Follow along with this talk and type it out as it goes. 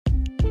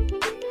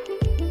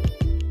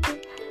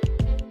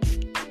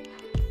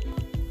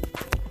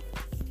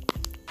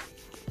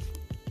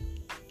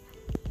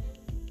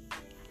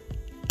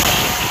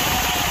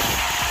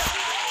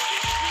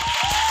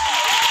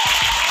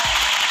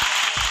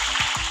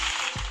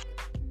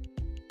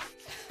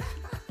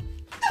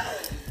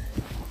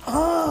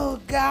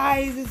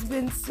guys, it's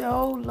been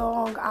so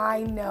long,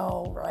 I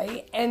know,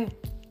 right? And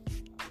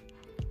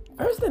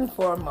first and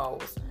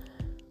foremost,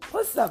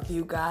 what's up,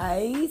 you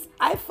guys?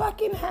 I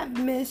fucking have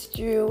missed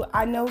you.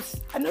 I know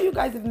you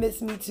guys have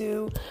missed me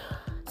too.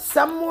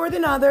 Some more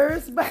than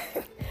others,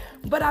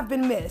 but I've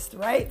been missed,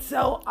 right?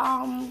 So,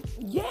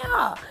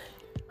 yeah.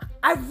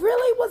 I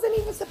really wasn't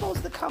even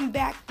supposed to come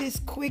back this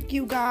quick,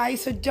 you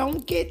guys. So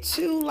don't get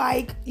too,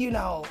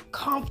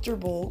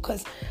 comfortable.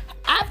 Because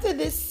after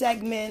this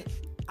segment,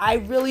 I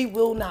really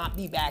will not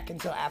be back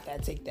until after I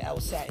take the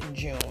LSAT in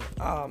June.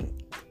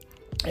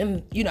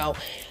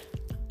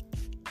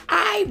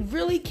 I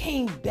really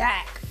came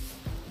back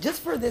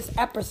just for this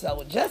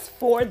episode.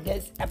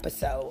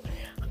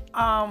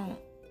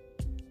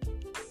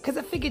 Because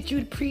I figured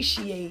you'd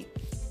appreciate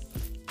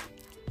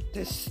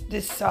this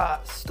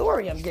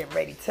story I'm getting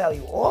ready to tell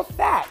you. All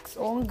facts,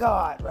 on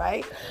God,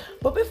 right?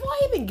 But before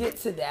I even get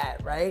to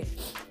that, right?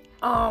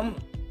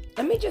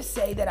 Let me just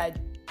say that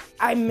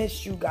I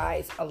miss you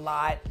guys a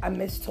lot. I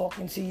miss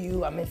talking to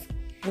you. I miss,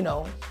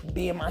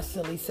 being my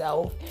silly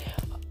self.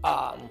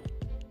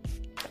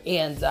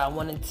 And I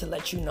wanted to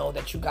let you know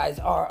that you guys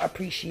are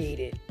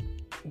appreciated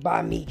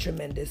by me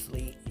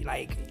tremendously.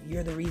 Like,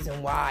 you're the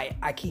reason why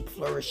I keep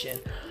flourishing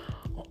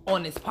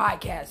on this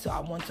podcast. So I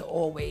want to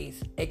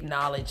always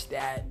acknowledge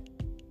that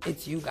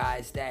it's you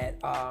guys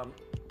that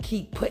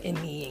keep putting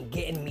me and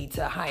getting me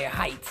to higher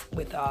heights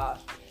with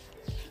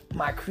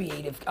my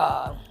creative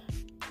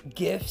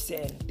gifts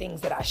and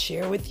things that I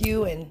share with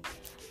you, and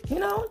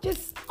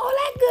just all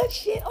that good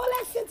shit, all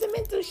that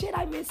sentimental shit.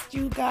 I missed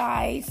you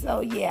guys. So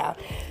yeah.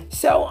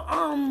 So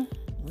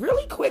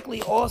really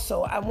quickly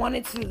also, I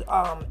wanted to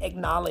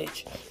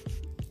acknowledge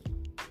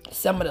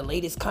some of the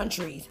latest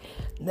countries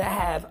that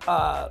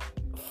have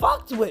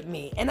fucked with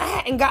me, and I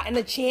hadn't gotten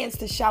a chance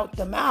to shout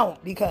them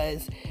out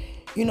because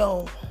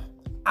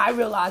I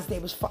realized they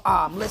was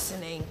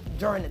listening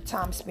during the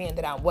time span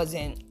that I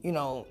wasn't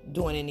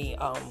doing any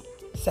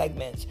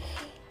segments.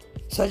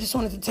 So I just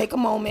wanted to take a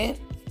moment,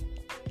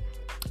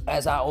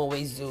 as I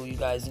always do, you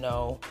guys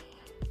know,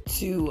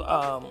 to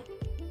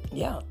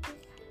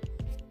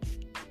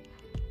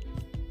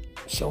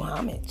show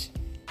homage.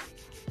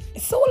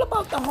 It's all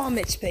about the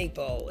homage,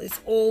 people. It's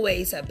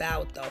always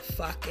about the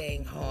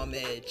fucking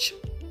homage.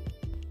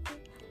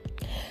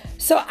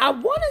 So I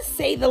want to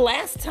say the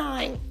last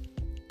time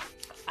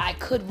I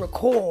could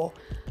recall,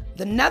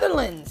 the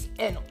Netherlands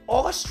and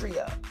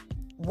Austria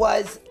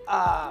was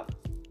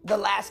the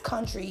last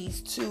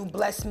countries to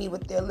bless me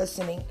with their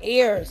listening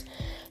ears.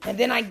 And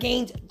then I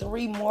gained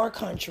 3 more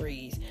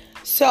countries.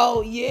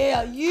 So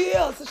yeah.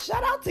 So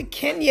shout out to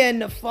Kenya in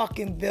the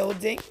fucking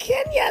building.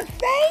 Kenya,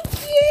 thank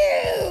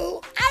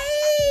you. Aye.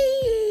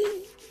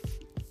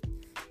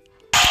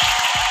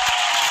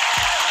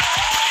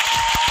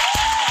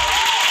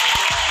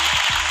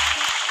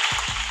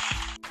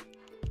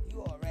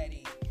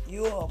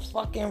 You are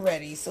fucking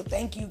ready. So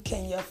thank you,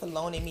 Kenya, for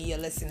loaning me your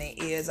listening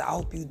ears. I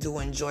hope you do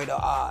enjoy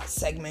the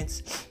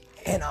segments,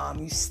 and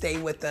you stay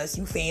with us.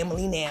 You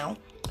family now.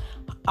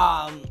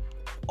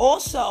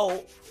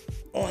 Also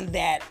on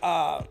that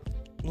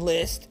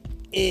list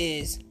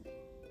is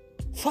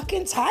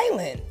fucking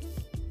Thailand.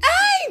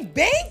 Hey,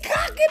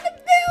 Bangkok in the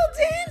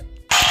building.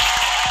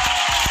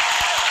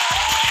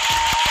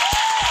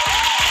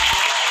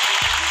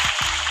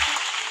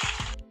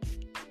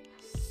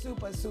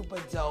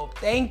 Super dope.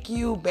 Thank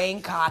you,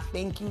 Bangkok.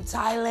 Thank you,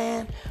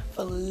 Thailand,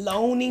 for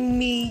loaning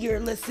me your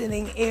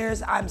listening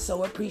ears. I'm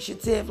so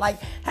appreciative. Like,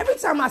 every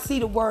time I see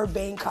the word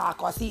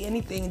Bangkok or I see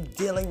anything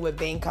dealing with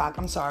Bangkok,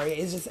 I'm sorry,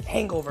 it's just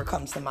hangover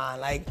comes to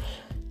mind. Like,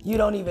 you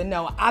don't even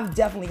know. I've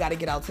definitely got to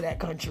get out to that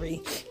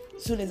country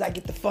as soon as I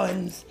get the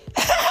funds.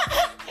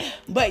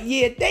 But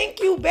yeah, thank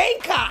you,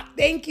 Bangkok.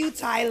 Thank you,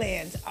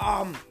 Thailand.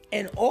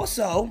 And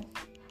also,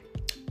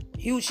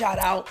 huge shout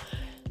out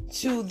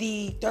to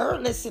the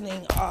third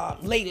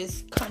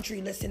latest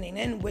country listening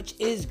in, which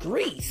is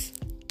Greece.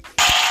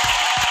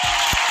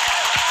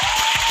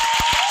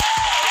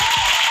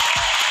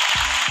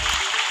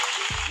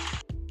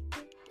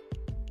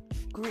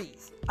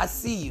 Greece, I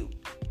see you.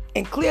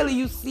 And clearly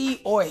you see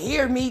or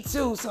hear me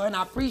too. So, and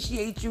I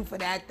appreciate you for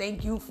that.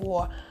 Thank you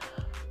for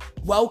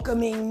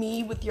welcoming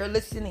me with your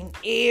listening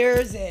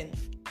ears and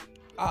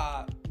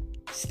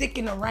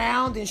sticking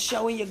around and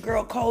showing your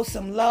girl Cole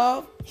some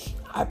love.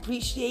 I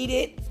appreciate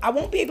it. I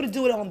won't be able to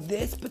do it on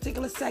this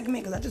particular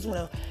segment because I just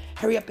want to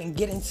hurry up and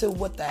get into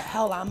what the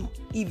hell I'm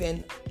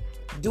even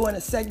doing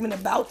a segment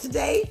about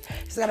today.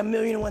 It's got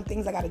 1,000,001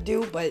 things I got to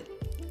do, but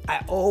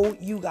I owe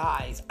you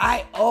guys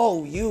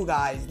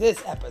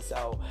this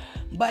episode.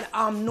 But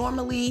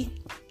normally,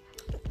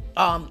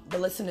 the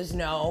listeners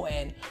know,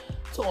 and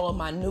to all of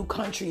my new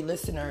country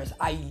listeners,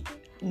 I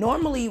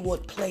normally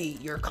would play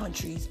your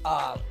country's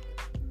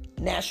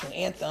national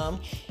anthem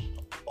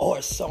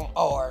or song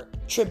or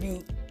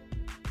tribute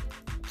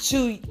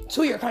to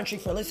your country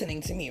for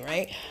listening to me,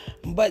 right?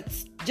 But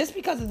just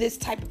because of this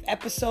type of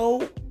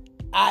episode,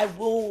 I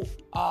will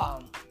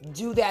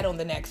do that on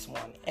the next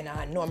one. And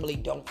I normally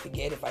don't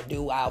forget. If I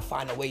do, I'll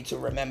find a way to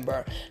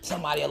remember.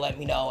 Somebody will let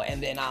me know,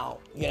 and then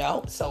I'll,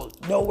 so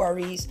no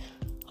worries.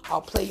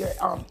 I'll play your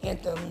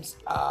anthems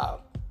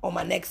on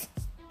my next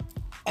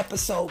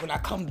episode when I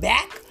come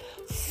back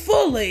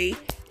fully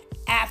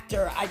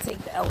after I take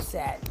the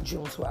LSAT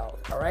June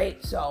 12th. All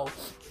right, so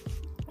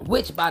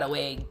which, by the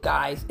way,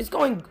 guys, it's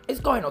going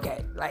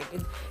okay. Like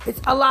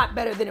it's a lot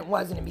better than it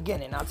was in the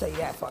beginning. I'll tell you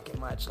that fucking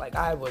much. Like,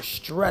 I was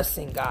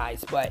stressing,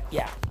 guys, but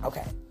yeah,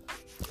 okay.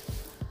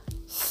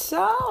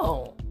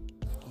 So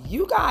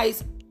you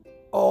guys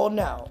all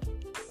know,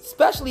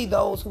 especially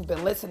those who've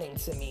been listening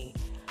to me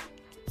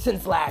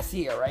since last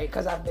year, right?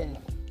 Because I've been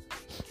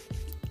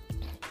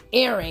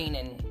airing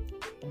and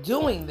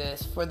doing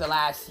this for the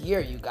last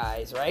year, you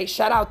guys, right?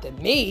 Shout out to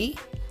me.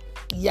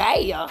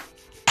 Yeah.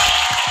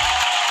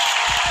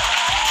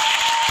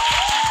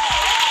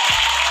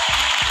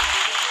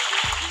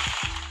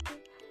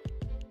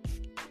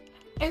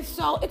 And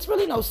so it's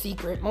really no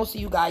secret. Most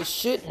of you guys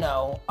should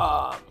know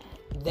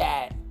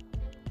that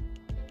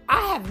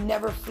I have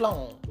never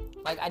flown.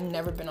 Like, I've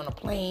never been on a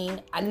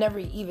plane. I never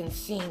even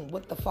seen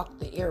what the fuck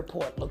the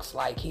airport looks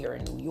like here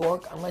in New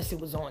York, unless it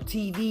was on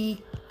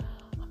TV.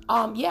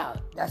 Yeah,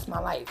 that's my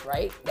life,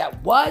 right?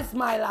 That was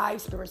my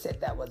life. Spirit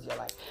said that was your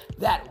life.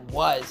 That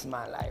was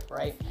my life,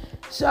 right?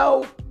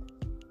 So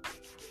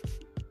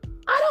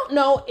I don't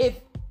know if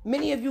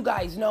many of you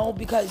guys know,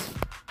 because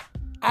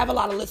I have a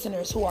lot of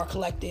listeners who are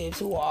collectives,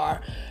 who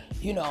are,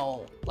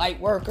 light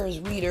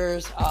workers,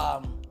 readers,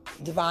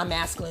 divine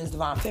masculines,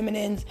 divine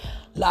feminines,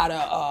 a lot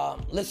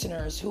of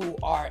listeners who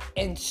are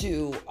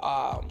into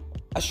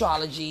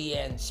astrology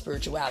and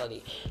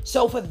spirituality.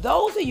 So for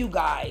those of you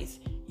guys,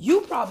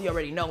 you probably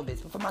already know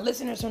this, but for my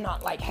listeners who are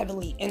not like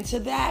heavily into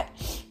that,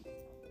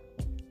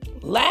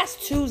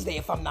 last Tuesday,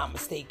 if I'm not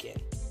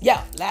mistaken,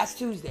 last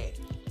Tuesday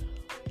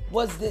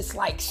was this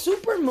like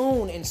super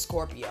moon in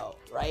Scorpio,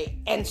 right?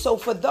 And so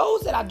for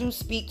those that I do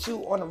speak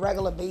to on a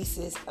regular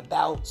basis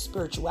about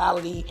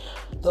spirituality,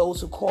 those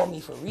who call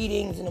me for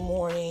readings in the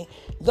morning,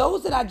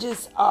 those that I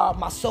just,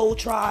 my soul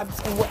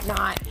tribes and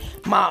whatnot,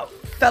 my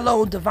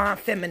fellow divine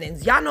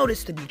feminines, y'all know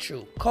this to be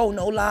true. Code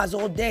no lies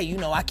all day.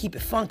 I keep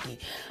it funky.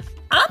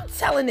 I'm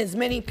telling as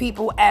many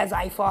people as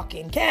I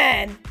fucking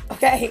can,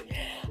 okay,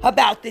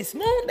 about this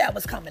moon that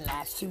was coming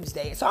last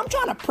Tuesday. So I'm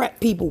trying to prep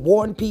people,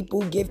 warn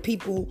people, give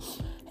people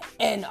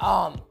an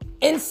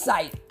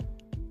insight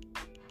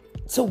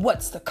to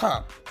what's to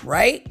come,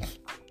 right?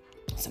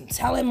 So I'm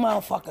telling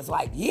motherfuckers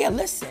like, yeah,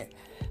 listen,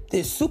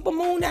 this super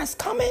moon that's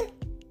coming,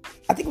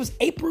 I think it was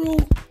April,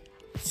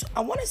 I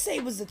want to say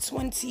it was the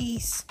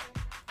 26th.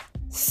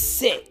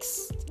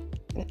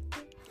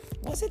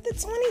 Was it the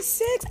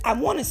 26th? I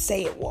want to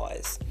say it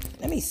was.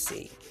 Let me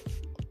see.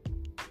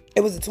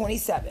 It was the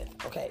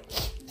 27th, okay.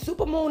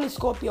 Super moon in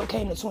Scorpio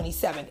came the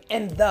 27th,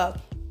 and the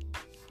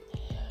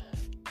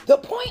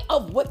point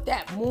of what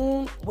that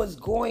moon was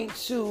going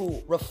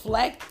to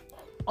reflect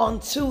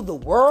onto the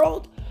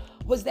world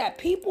was that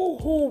people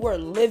who were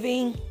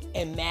living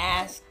in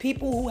mass,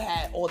 people who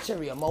had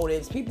ulterior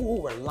motives, people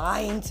who were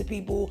lying to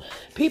people,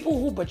 people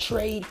who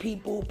betrayed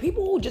people,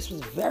 people who just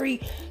was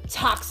very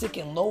toxic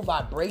and low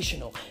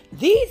vibrational.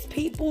 These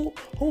people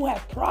who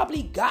have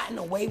probably gotten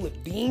away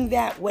with being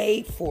that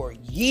way for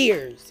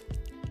years,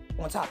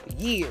 on top of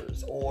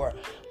years, or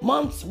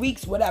months,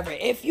 weeks, whatever.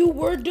 If you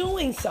were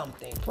doing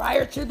something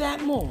prior to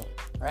that moon,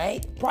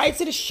 right? Prior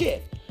to the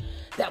shift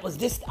that was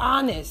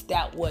dishonest,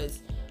 that was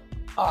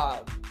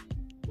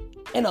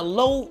in a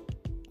low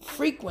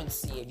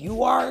frequency, if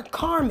you are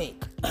karmic,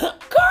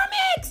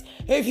 karmics,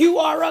 if you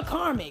are a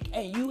karmic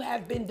and you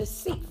have been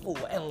deceitful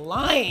and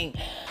lying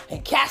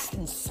and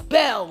casting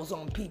spells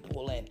on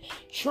people and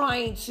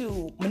trying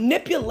to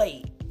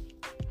manipulate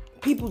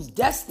people's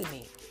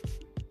destiny,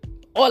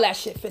 all that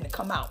shit finna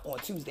come out on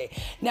Tuesday.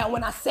 Now,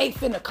 when I say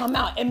finna come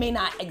out, it may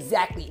not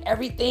exactly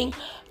everything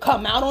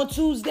come out on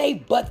Tuesday,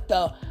 but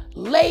the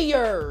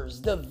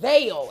layers, the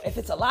veil, if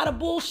it's a lot of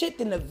bullshit,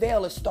 then the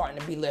veil is starting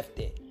to be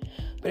lifted.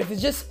 But if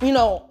it's just,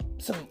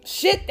 some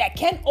shit that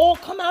can't all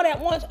come out at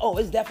once,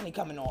 it's definitely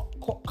coming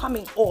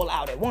all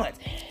out at once.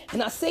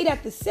 And I say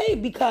that to say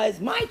because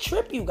my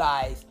trip, you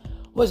guys,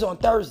 was on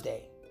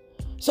Thursday.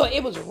 So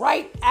it was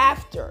right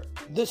after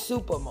the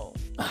supermoon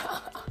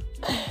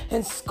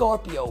in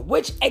Scorpio,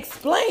 which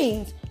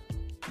explains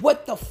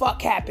what the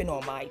fuck happened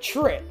on my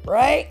trip,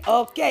 right?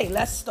 Okay,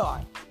 let's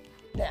start.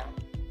 Now,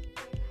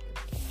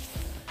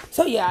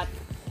 so yeah,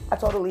 I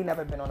totally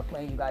never been on a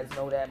plane. You guys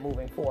know that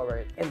moving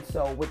forward. And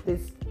so with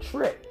this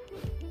trip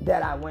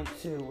that I went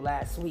to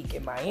last week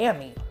in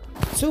Miami,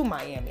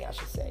 I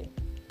should say,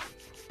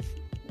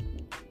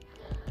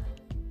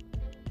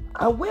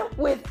 I went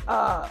with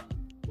a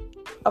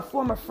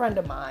former friend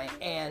of mine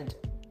and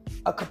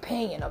a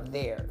companion of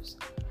theirs.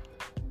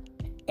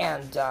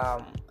 And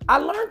I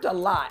learned a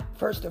lot,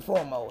 first and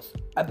foremost,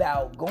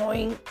 about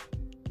going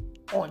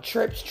on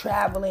trips,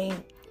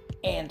 traveling,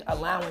 and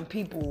allowing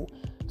people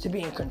to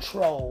be in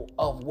control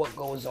of what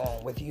goes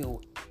on with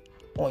you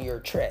on your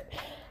trip.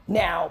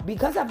 Now,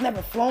 because I've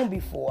never flown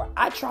before,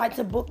 I tried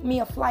to book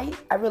me a flight.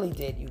 I really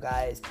did, you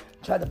guys.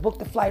 Tried to book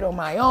the flight on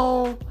my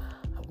own.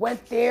 I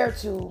went there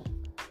to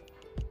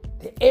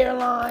the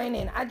airline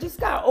and I just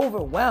got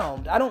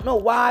overwhelmed. I don't know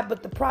why,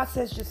 but the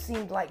process just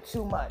seemed like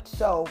too much.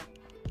 So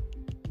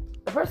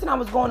the person I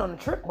was going on a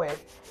trip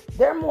with,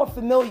 they're more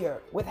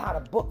familiar with how to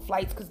book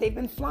flights because they've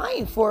been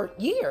flying for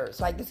years.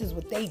 Like, this is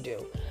what they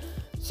do.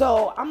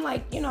 So I'm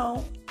like,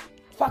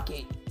 fuck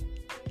it.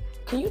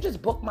 Can you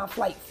just book my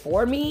flight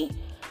for me?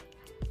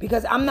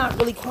 Because I'm not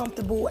really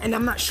comfortable and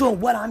I'm not sure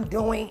what I'm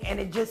doing and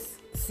it just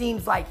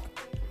seems like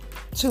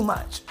too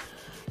much.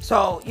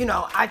 So,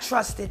 I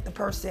trusted the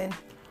person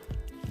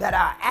that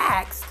I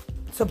asked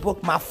to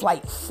book my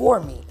flight for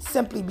me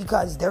simply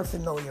because they're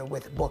familiar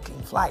with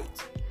booking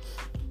flights.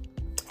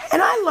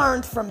 And I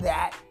learned from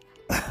that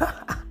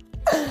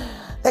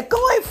that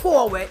going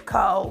forward,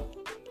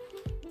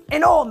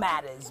 in all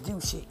matters,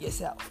 do shit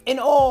yourself. In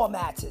all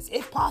matters.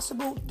 If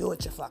possible, do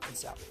it your fucking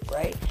self,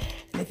 right?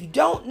 And if you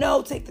don't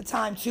know, take the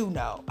time to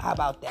know. How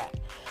about that?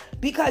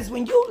 Because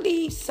when you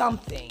leave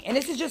something, and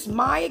this is just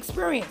my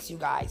experience, you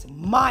guys,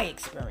 my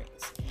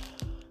experience.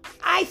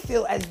 I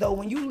feel as though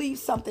when you leave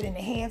something in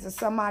the hands of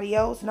somebody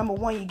else, number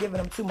one, you're giving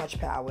them too much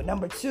power.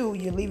 Number two,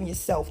 you're leaving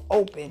yourself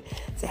open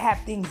to have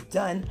things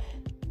done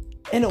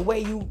in a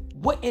way you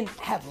wouldn't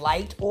have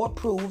liked or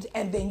approved,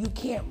 and then you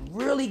can't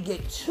really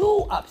get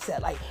too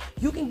upset. Like,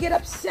 you can get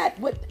upset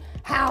with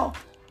how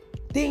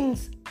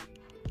things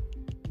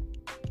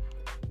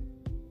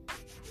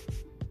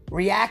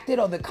reacted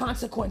or the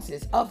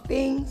consequences of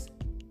things,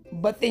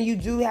 but then you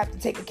do have to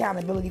take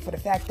accountability for the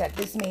fact that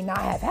this may not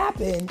have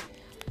happened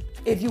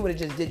if you would have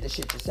just did the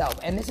shit yourself.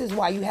 And this is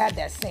why you have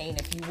that saying,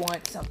 if you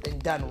want something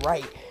done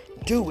right,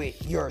 do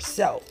it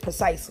yourself.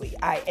 Precisely.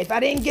 If I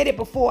didn't get it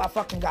before, I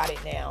fucking got it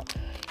now.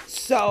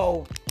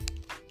 So,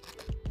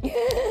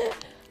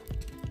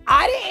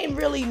 I didn't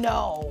really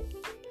know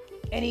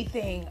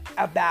anything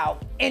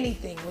about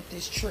anything with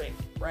this trip,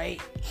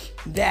 right?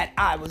 That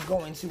I was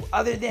going to,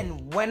 other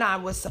than when I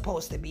was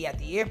supposed to be at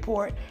the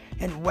airport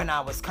and when I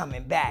was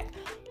coming back.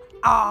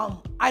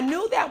 I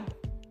knew that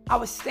I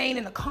was staying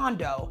in a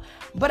condo,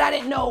 but I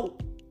didn't know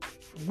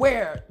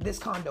where this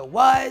condo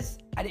was.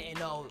 I didn't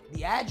know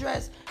the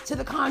address to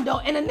the condo.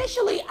 And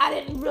initially, I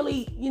didn't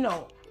really,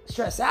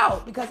 stress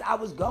out because I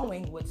was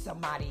going with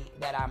somebody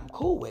that I'm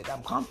cool with,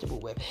 I'm comfortable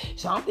with.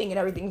 So I'm thinking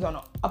everything's on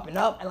up and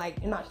up, and like,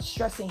 you're not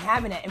stressing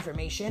having that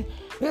information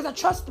because I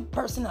trust the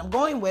person I'm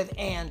going with,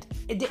 and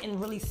it didn't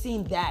really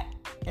seem that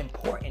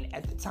important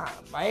at the time,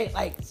 right?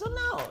 Like, so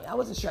no, I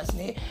wasn't stressing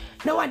it.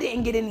 No, I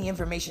didn't get any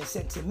information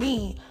sent to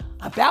me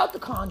about the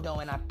condo,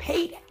 and I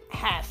paid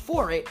half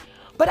for it,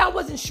 but I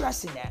wasn't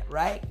stressing that,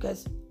 right?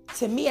 Because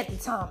to me at the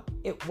time,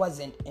 it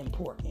wasn't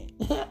important.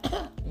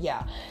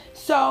 Yeah.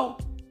 So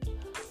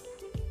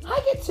I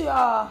get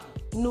to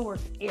Newark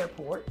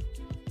Airport,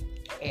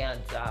 and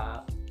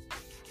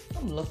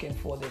I'm looking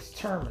for this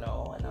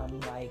terminal, and I'm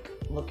like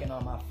looking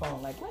on my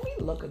phone, like, let me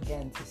look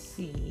again to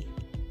see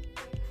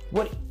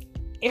what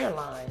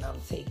airline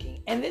I'm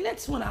taking. And then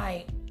that's when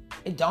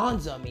it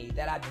dawns on me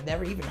that I've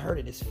never even heard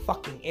of this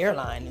fucking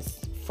airline,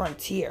 this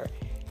Frontier.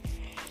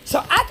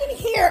 So I can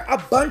hear a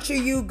bunch of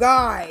you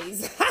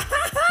guys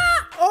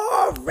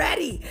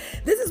already.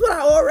 This is what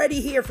I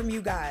already hear from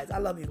you guys. I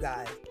love you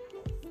guys.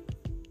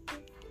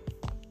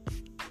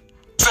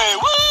 Say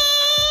what?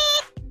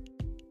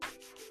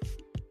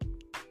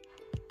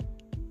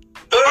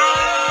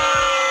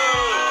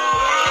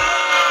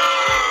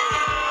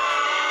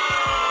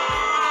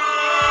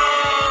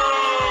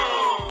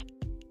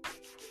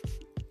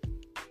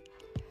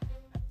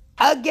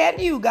 Again,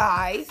 you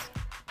guys,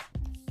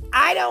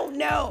 I don't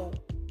know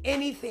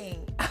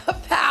anything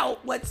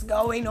about what's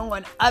going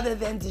on other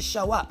than to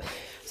show up.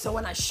 So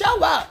when I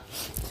show up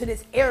to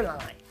this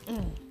airline,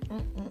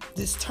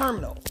 this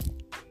terminal,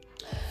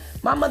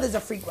 my mother's a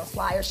frequent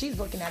flyer. She's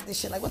looking at this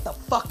shit like, what the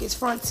fuck is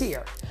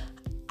Frontier?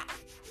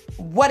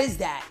 What is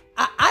that?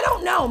 I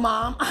don't know,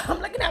 Mom.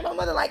 I'm looking at my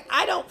mother like,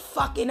 I don't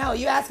fucking know.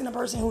 You're asking a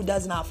person who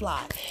does not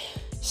fly.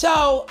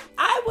 So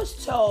I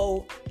was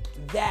told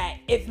that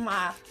if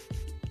my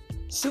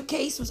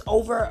suitcase was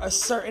over a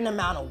certain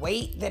amount of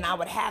weight, then I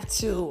would have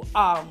to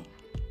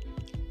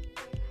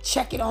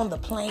check it on the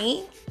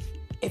plane.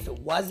 If it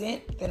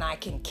wasn't, then I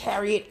can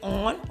carry it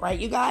on, right,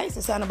 you guys?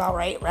 That sound about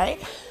right,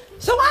 right?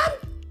 So I'm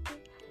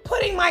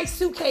putting my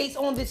suitcase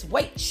on this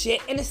weight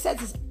shit, and it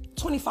says it's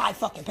 25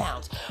 fucking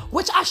pounds,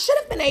 which I should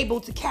have been able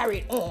to carry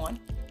it on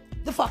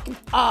the fucking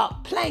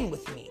plane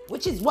with me,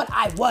 which is what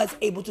I was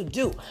able to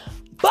do.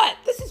 But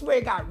this is where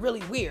it got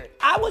really weird.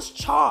 I was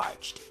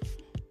charged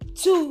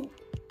to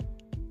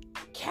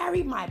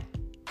carry my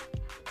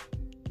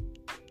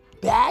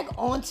bag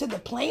onto the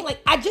plane.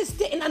 Like, I just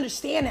didn't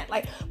understand that.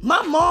 Like,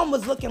 my mom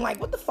was looking like,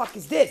 what the fuck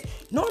is this?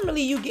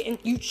 Normally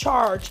you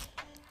charge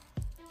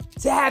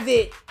to have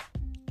it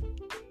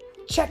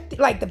checked,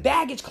 like the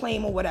baggage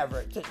claim or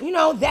whatever,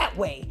 that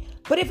way.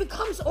 But if it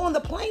comes on the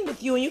plane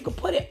with you and you can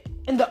put it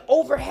in the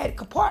overhead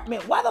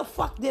compartment, why the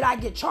fuck did I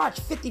get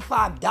charged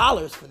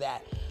 $55 for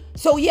that?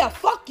 So yeah,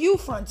 fuck you,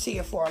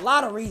 Frontier, for a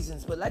lot of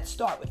reasons, but let's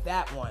start with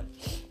that one.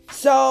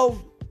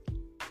 So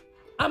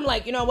I'm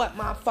like, you know what,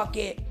 mom, fuck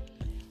it.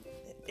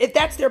 If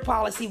that's their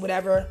policy,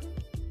 whatever.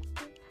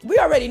 We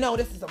already know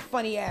this is some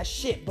funny ass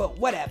shit, but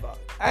whatever. All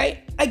right.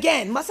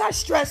 Again, must I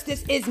stress,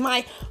 this is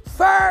my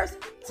first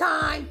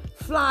time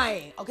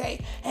flying.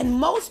 Okay. And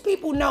most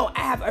people know I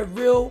have a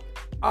real,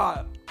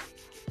 I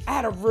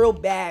had a real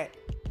bad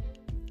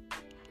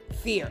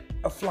fear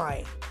of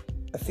flying,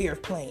 a fear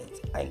of planes.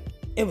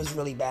 It was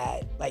really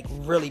bad, like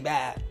really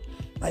bad.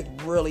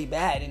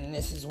 And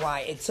this is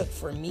why it took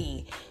for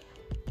me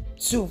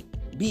to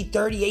be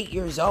 38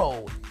 years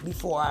old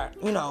before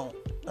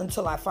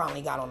until I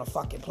finally got on a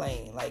fucking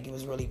plane. Like, it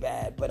was really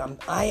bad. But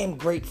I am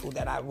grateful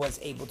that I was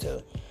able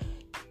to,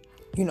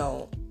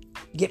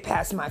 get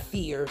past my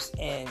fears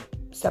and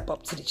step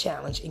up to the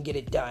challenge and get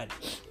it done.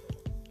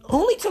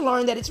 Only to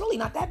learn that it's really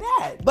not that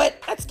bad.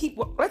 But let's stick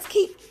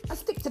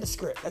to the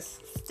script. Let's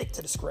stick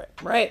to the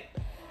script, right?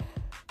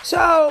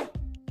 So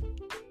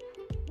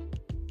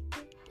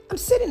I'm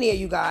sitting there,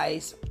 you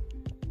guys,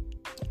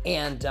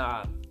 and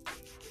I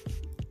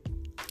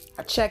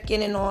check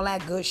in and all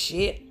that good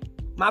shit.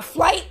 My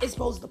flight is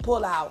supposed to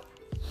pull out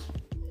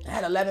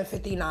at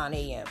 11:59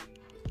 a.m.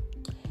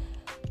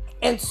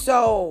 And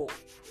so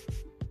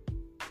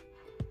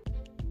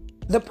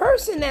the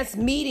person that's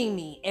meeting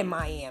me in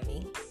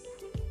Miami,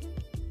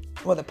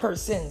 or the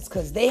persons,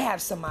 because they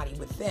have somebody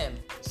with them,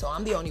 so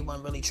I'm the only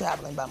one really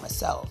traveling by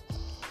myself.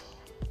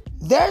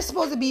 They're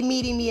supposed to be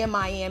meeting me in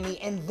Miami,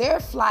 and their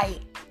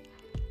flight,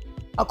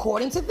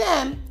 according to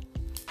them,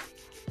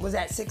 was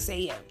at 6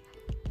 a.m.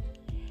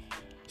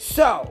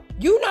 So,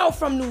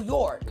 from New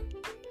York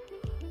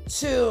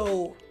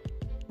to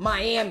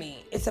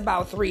Miami, it's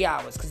about 3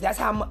 hours, because that's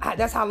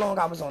how long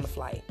I was on the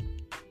flight.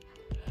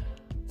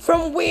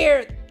 From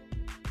where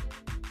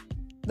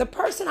the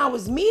person I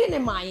was meeting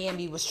in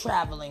Miami was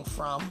traveling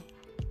from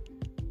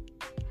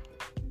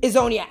is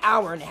only an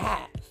hour and a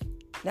half.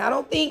 Now, I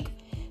don't think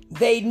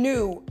they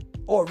knew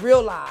or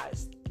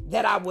realized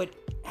that I would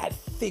have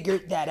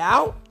figured that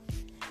out.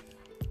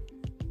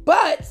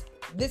 But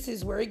this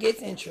is where it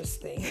gets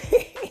interesting.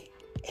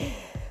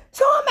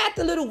 So I'm at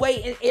the little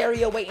waiting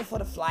area waiting for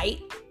the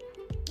flight.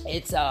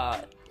 It's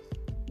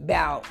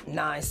about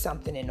 9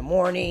 something in the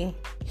morning.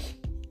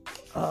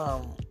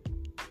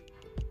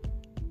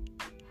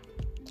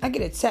 I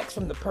get a text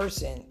from the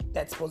person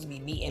that's supposed to be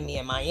meeting me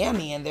in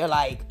Miami, and they're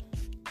like,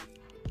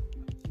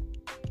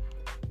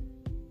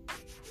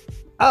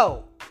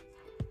 "Oh,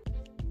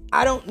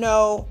 I don't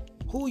know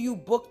who you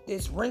booked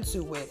this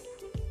rental with,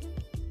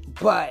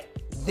 but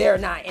they're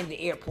not in the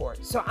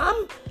airport." So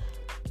I'm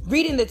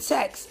reading the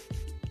text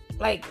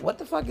like, what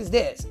the fuck is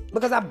this?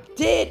 Because I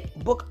did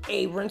book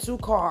a rental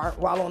car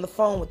while on the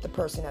phone with the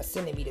person that's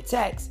sending me the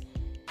text.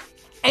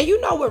 And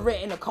with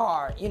renting a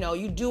car,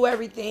 you do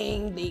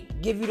everything. They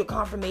give you the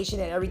confirmation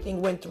that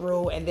everything went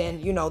through, and then,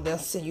 they'll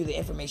send you the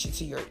information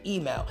to your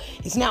email.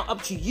 It's now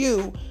up to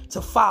you to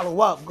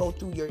follow up, go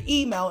through your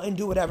email, and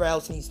do whatever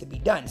else needs to be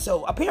done.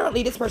 So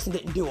apparently this person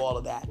didn't do all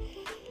of that,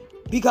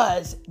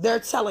 because they're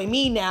telling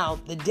me now,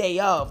 the day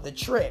of the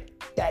trip,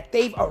 that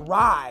they've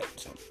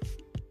arrived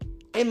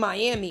in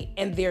Miami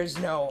and there's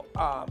no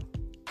car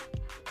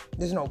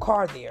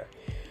there.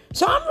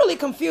 So I'm really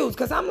confused,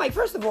 because I'm like,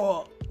 first of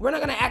all, we're not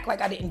going to act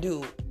like I didn't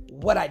do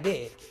what I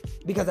did,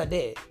 because I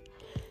did.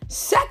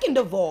 Second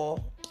of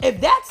all, if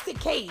that's the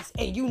case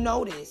and you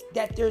notice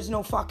that there's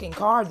no fucking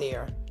car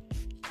there,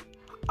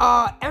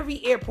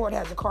 every airport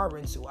has a car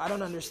rental. I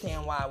don't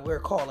understand why we're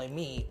calling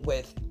me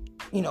with,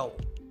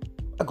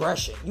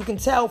 aggression. You can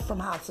tell from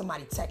how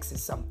somebody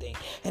texts something.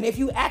 And if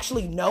you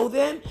actually know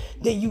them,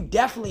 then you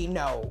definitely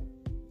know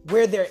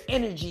where their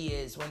energy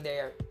is when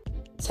they're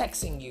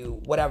texting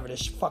you, whatever the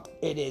fuck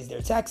it is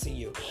they're texting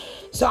you.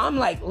 So I'm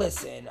like,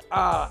 listen,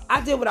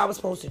 I did what I was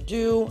supposed to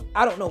do.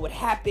 I don't know what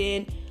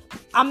happened.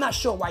 I'm not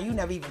sure why you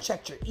never even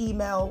checked your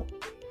email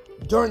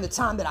during the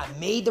time that I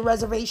made the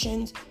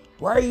reservations.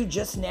 Why are you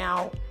just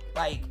now,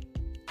 like,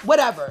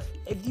 whatever.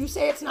 If you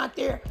say it's not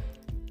there,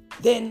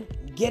 then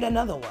get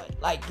another one.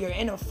 Like, you're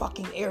in a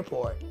fucking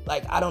airport.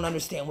 Like, I don't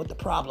understand what the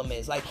problem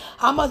is. Like,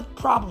 I'm a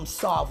problem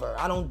solver.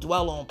 I don't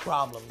dwell on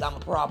problems. I'm a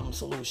problem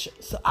solution.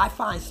 So I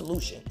find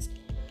solutions.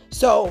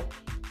 So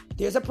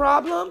there's a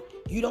problem.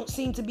 You don't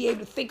seem to be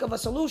able to think of a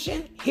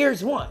solution.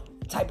 Here's one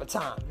type of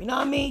time. You know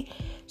what I mean?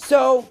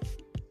 So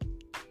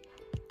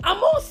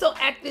I'm also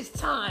at this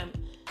time.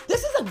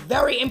 This is a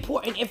very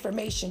important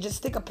information. Just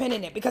stick a pin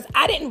in it, because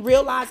I didn't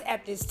realize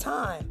at this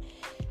time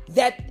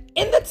that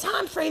in the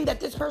time frame that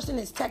this person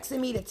is texting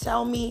me to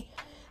tell me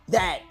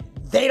that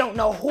they don't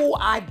know who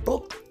I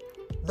booked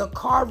the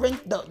car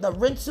the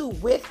rental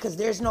with, because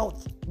there's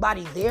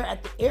nobody there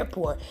at the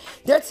airport.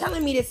 They're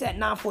telling me this at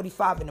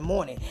 9:45 in the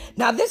morning.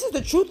 Now, this is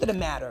the truth of the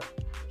matter.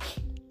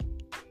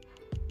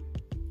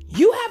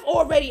 You have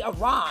already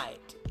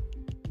arrived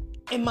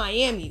in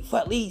Miami for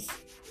at least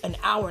an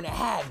hour and a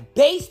half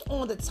based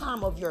on the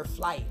time of your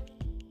flight.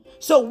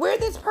 So where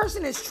this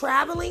person is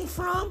traveling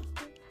from,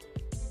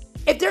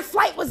 if their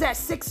flight was at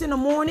 6 in the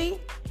morning,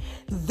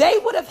 they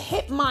would have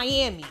hit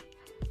Miami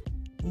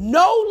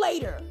no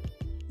later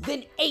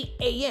than 8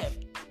 a.m.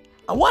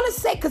 I want to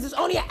say, because it's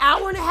only an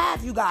hour and a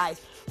half, you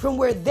guys, from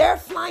where they're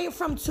flying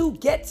from to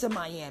get to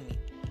Miami.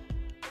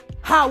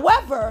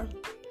 However,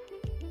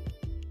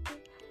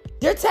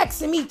 they're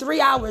texting me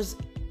 3 hours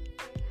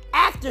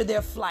after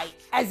their flight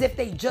as if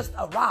they just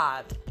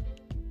arrived,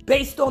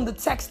 based on the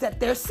text that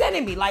they're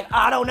sending me. Like,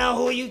 I don't know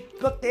who you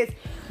booked this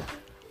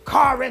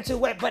car rental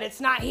with, but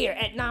it's not here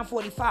at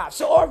 9:45.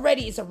 So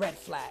already it's a red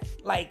flag.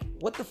 Like,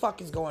 what the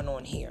fuck is going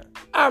on here?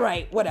 All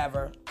right,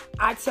 whatever.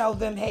 I tell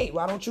them, hey,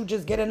 why don't you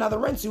just get another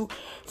rental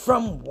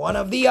from one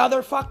of the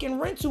other fucking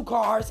rental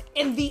cars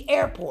in the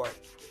airport?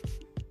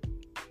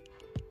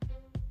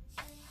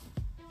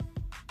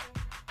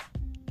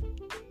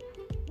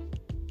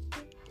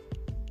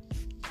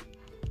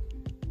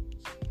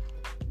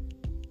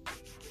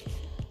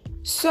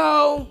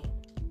 So,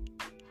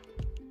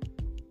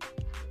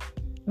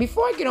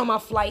 before I get on my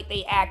flight,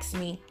 they ask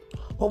me,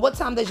 well, what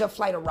time does your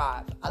flight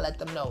arrive? I let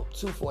them know,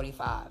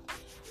 2:45.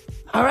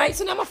 All right,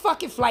 so now my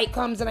fucking flight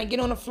comes and I get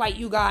on the flight,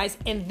 you guys.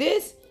 And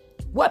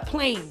what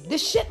plane?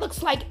 This shit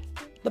looks like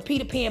the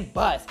Peter Pan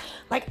bus.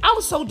 Like, I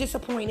was so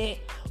disappointed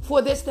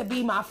for this to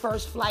be my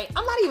first flight.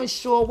 I'm not even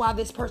sure why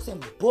this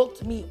person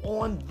booked me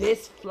on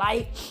this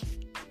flight.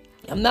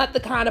 I'm not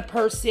the kind of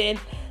person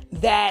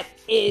that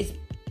is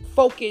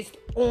focused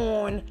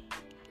on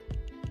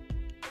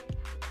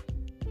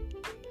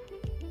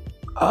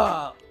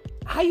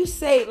how you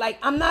say, like,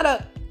 I'm not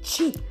a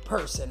cheap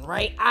person,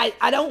 right?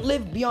 I don't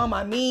live beyond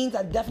my means.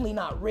 I'm definitely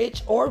not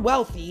rich or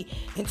wealthy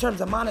in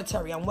terms of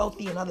monetary. I'm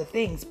wealthy in other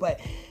things, but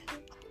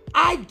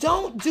I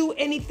don't do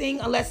anything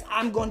unless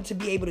I'm going to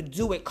be able to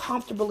do it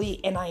comfortably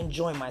and I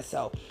enjoy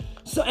myself.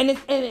 So, and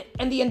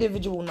the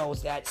individual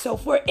knows that. So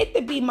for it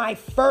to be my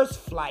first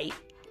flight,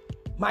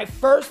 my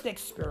first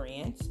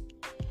experience,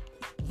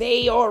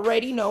 they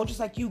already know, just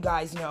like you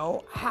guys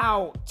know,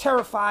 how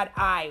terrified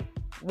I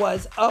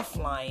was of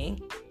flying.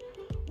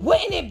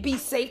 Wouldn't it be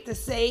safe to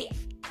say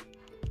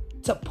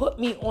to put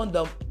me on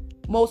the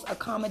most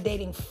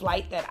accommodating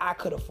flight that I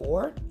could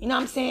afford? You know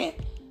what I'm saying?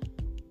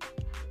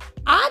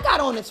 I got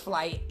on this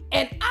flight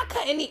and I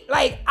couldn't,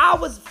 I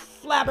was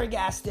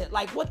flabbergasted.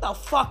 Like, what the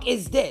fuck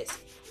is this?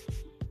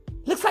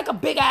 Looks like a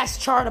big ass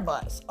charter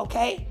bus,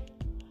 okay?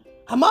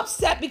 I'm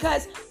upset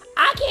because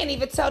I can't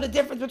even tell the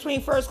difference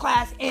between first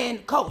class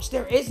and coach.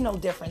 There is no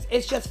difference.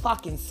 It's just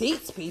fucking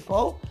seats,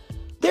 people.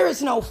 There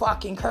is no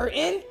fucking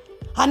curtain.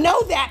 I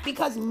know that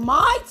because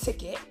my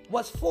ticket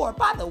was 4.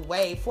 By the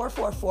way,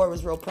 444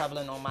 was real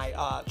prevalent on my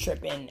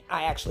trip, and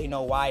I actually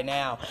know why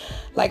now.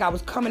 Like, I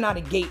was coming out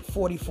of gate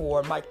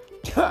 44.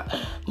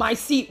 My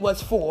seat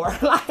was 4.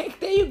 Like,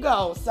 there you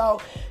go.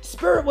 So,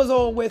 Spirit was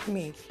all with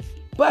me.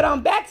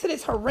 But back to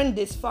this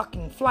horrendous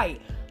fucking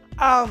flight.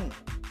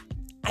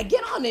 I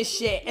get on this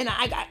shit, and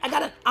I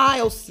got an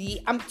aisle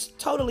seat. I'm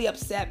totally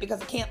upset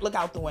because I can't look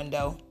out the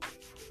window.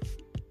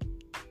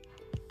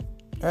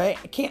 All right?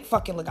 I can't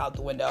fucking look out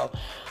the window.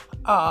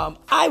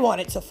 I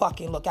wanted to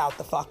fucking look out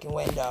the fucking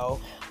window.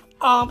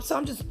 So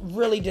I'm just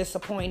really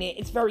disappointed.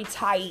 It's very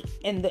tight,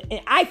 and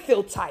I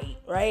feel tight,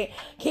 right?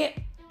 Can't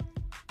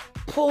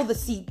pull the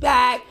seat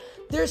back.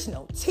 There's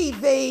no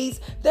TVs.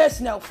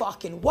 There's no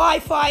fucking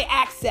Wi-Fi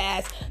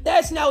access.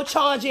 There's no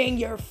charging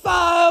your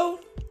phone.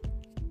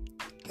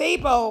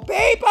 People.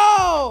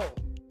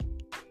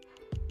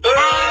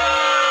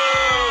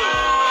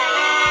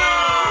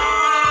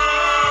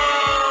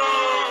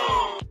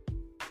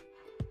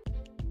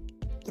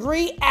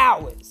 3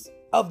 hours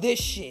of this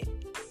shit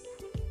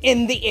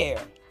in the air.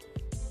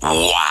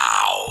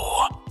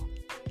 Wow.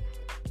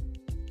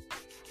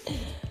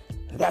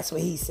 That's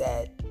what he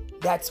said.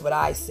 That's what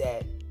I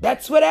said.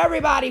 That's what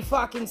everybody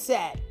fucking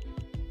said.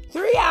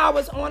 3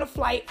 hours on a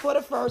flight for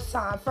the first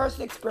time, first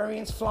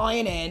experience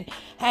flying in,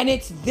 and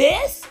it's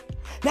this?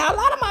 Now, a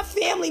lot of my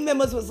family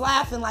members was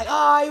laughing like,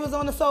 oh, he was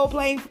on the Soul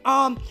Plane,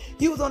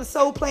 he was on the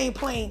Soul Plane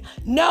plane.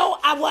 No,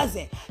 I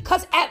wasn't.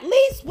 Because at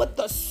least with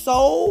the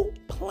Soul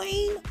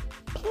Plane,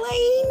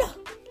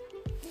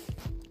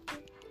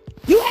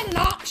 you had an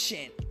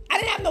option. I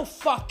didn't have no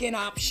fucking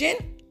option.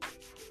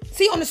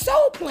 See, on the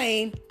Soul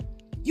Plane,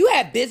 you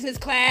had business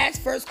class,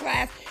 first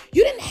class.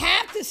 You didn't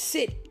have to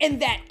sit in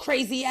that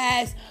crazy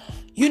ass,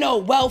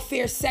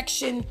 welfare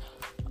section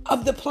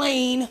of the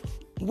plane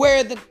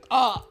where the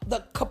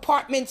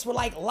compartments were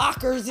like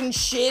lockers and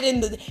shit.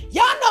 And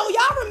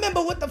y'all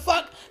remember what the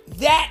fuck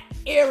that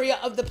area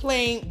of the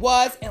plane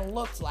was and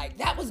looked like.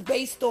 That was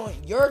based on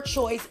your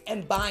choice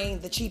and buying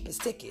the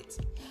cheapest tickets.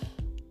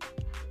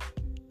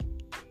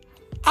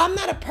 I'm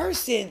not a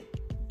person,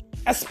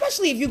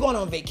 especially if you're going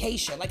on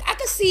vacation. Like, I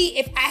could see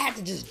if I had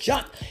to just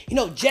jump,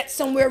 jet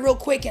somewhere real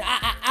quick and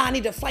I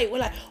need a flight,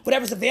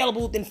 whatever's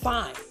available, then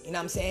fine. You know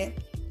what I'm saying?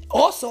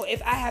 Also,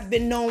 if I have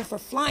been known for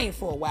flying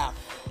for a while.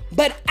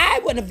 But I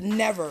would have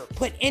never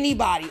put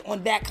anybody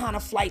on that kind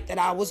of flight that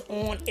I was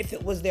on if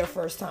it was their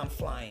first time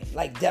flying.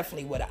 Like,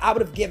 definitely would have. I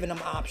would have given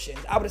them options.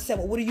 I would have said,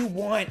 well, what do you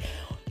want?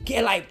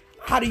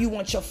 How do you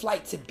want your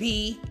flight to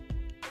be?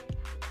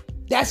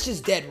 That's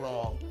just dead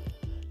wrong.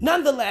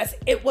 Nonetheless,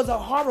 it was a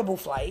horrible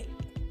flight.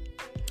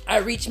 I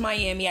reached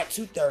Miami at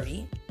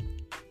 2:30.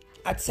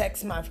 I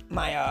text my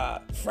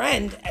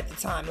friend at the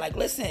time, like,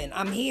 listen,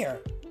 I'm here.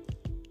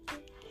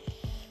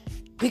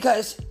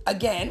 Because,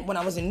 again, when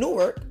I was in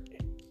Newark,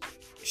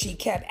 she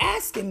kept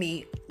asking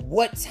me,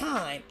 what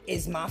time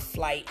is my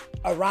flight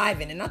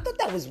arriving? And I thought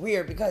that was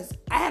weird because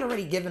I had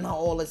already given her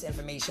all this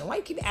information. Why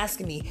you keep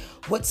asking me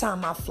what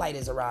time my flight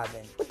is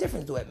arriving? What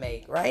difference do it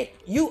make, right?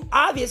 You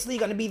obviously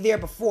going to be there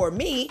before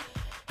me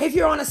if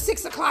you're on a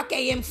 6 o'clock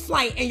a.m.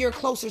 flight and you're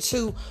closer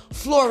to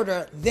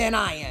Florida than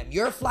I am.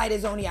 Your flight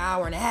is only an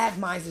hour and a half.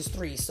 Mine is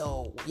 3.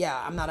 So,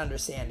 yeah, I'm not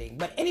understanding.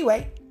 But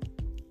anyway,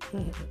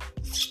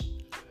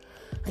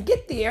 I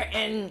get there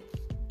and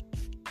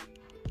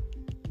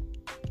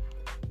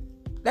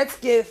let's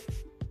give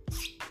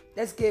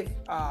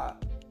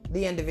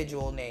the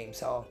individual name.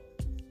 So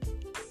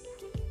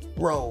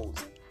Rose.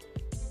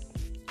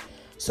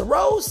 So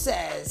Rose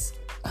says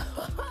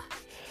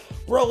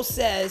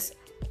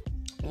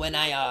when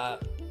I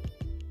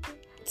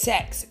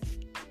text.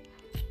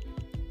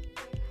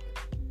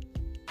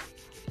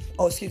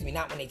 Oh, excuse me,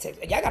 not when they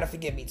text. Y'all gotta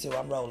forgive me too.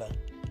 I'm rolling.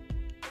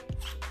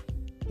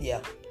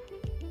 Yeah.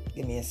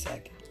 Give me a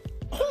second.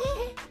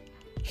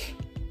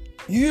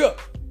 Yeah.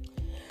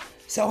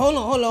 So hold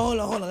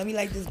on. Let me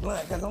light this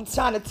blunt because I'm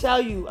trying to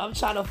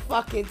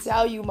fucking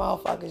tell you,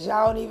 motherfuckers.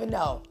 Y'all don't even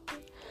know.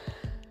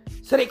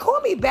 So they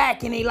call me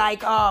back and they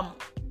like,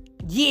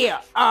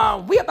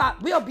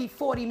 we'll be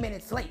 40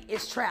 minutes late.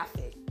 It's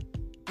traffic.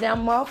 Now,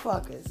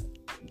 motherfuckers,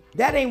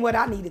 that ain't what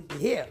I needed to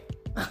hear.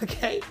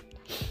 Okay?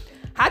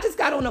 I just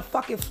got on a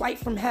fucking flight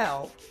from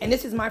hell, and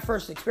this is my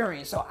first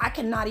experience, so I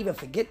cannot even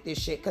forget this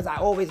shit because I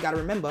always got to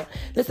remember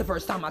this is the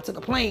first time I took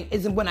a plane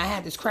is when I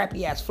had this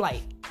crappy ass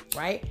flight,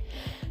 right?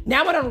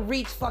 Now I done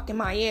reached fucking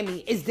Miami.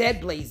 It's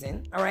dead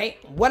blazing, all right?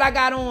 What I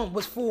got on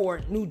was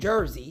for New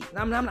Jersey.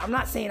 I'm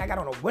not saying I got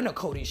on a winter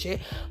coat and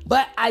shit,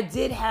 but I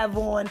did have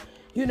on,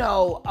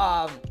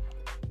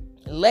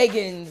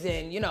 leggings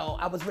and,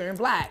 I was wearing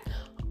black.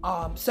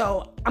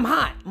 So I'm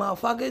hot,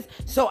 motherfuckers.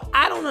 So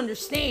I don't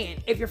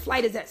understand if your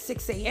flight is at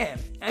 6 a.m.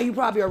 and you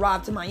probably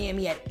arrived to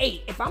Miami at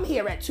 8. If I'm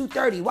here at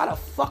 2:30, why the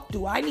fuck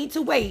do I need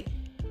to wait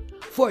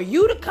for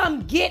you to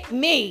come get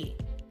me?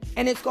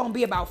 And it's going to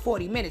be about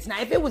 40 minutes.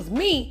 Now, if it was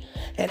me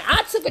and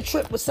I took a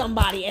trip with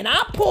somebody and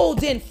I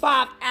pulled in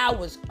 5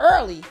 hours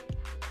earlier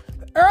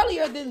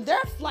than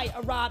their flight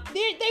arrived,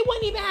 they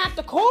wouldn't even have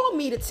to call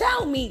me to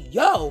tell me,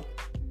 yo,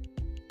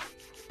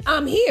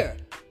 I'm here.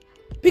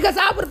 Because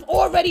I would have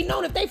already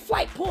known if they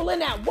flight pull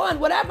in at 1,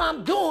 whatever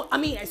I'm doing,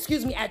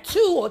 at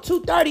 2 or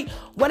 2:30,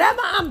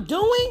 whatever I'm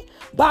doing,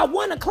 by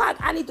 1 o'clock,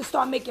 I need to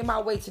start making my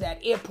way to that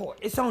airport.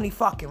 It's only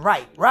fucking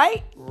right?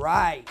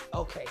 Right.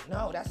 Okay,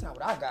 no, that's not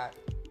what I got.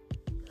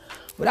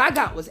 What I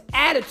got was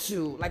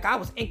attitude, like I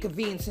was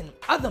inconveniencing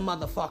other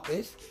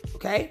motherfuckers,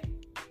 okay?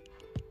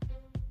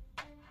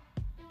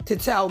 To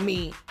tell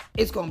me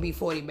it's going to be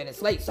 40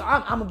 minutes late. So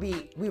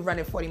we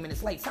running 40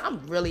 minutes late. So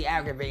I'm really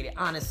aggravated,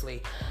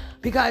 honestly.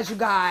 Because you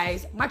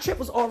guys, my trip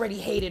was already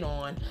hated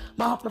on.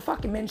 The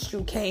fucking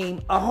menstrual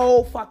came a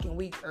whole fucking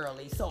week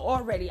early. So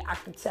already I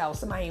could tell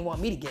somebody ain't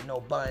want me to get no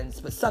buns.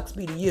 But sucks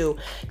be to you,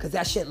 because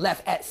that shit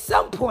left at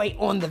some point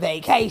on the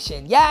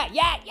vacation. Yeah.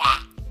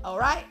 All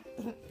right?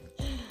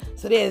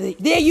 So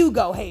there you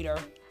go, hater.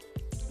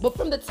 But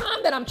from the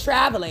time that I'm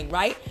traveling,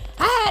 right,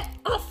 I had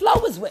Aunt Flo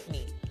was with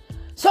me.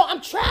 So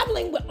I'm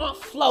traveling with Aunt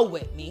Flo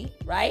with me,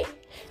 right?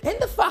 In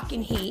the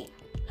fucking heat.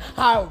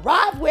 I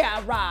arrive where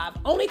I arrive,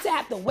 only to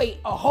have to wait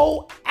a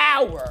whole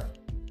hour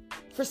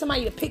for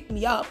somebody to pick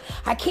me up.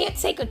 I can't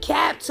take a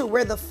cab to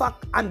where the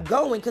fuck I'm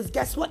going, because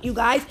guess what, you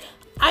guys?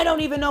 I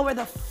don't even know where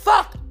the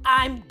fuck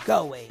I'm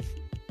going.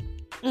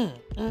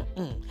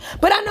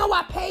 But I know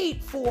I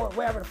paid for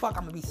wherever the fuck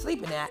I'm gonna be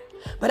sleeping at,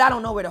 but I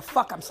don't know where the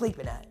fuck I'm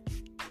sleeping at.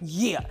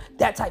 Yeah,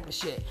 that type of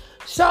shit.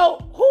 So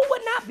who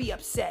would not be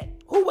upset?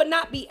 Who would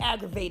not be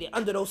aggravated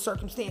under those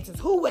circumstances?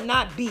 Who would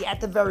not be, at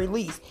the very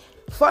least,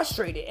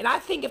 frustrated? And I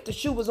think if the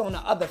shoe was on the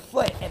other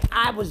foot and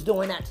I was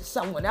doing that to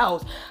someone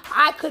else,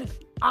 I could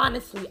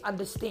honestly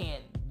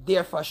understand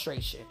their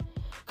frustration.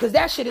 Because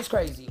that shit is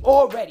crazy.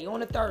 Already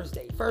on a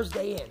Thursday, first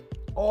day in,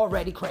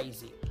 already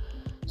crazy.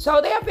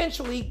 So they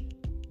eventually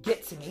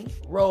get to me,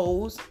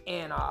 Rose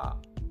and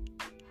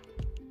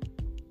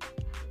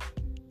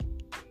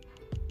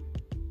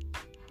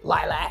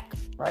Lilac,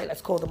 right?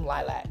 Let's call them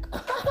Lilac.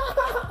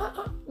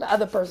 The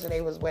other person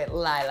they was with,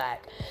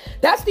 Lilac.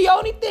 That's the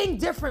only thing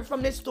different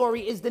from this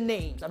story is the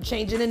names. I'm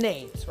changing the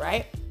names,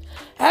 right?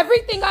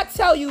 Everything I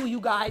tell you, you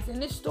guys, in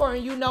this story,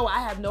 you know I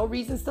have no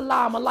reasons to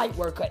lie. I'm a light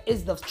worker,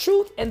 is the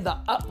truth and the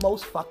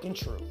utmost fucking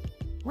truth,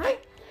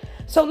 right?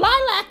 So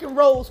Lilac and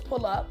Rose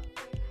pull up.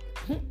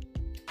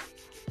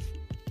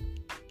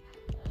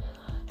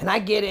 And I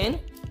get in.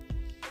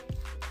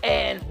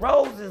 And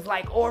Rose is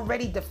like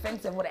already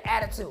defensive with an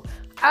attitude.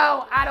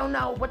 Oh, I don't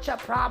know what your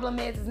problem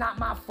is. It's not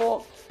my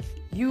fault.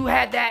 You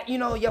had that,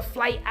 your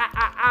flight.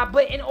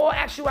 But in all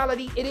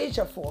actuality, it is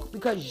your fault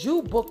because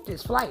you booked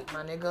this flight,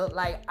 my nigga.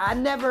 Like, I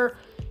never,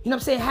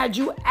 had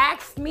you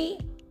asked me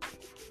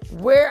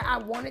where I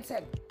wanted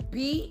to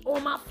be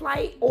on my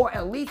flight, or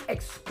at least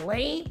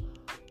explain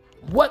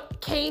what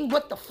came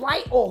with the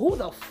flight, or who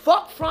the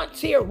fuck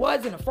Frontier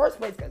was in the first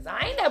place, because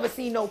I ain't never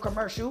seen no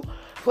commercial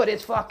for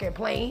this fucking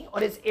plane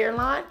or this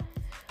airline.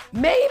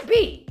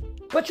 Maybe,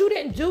 but you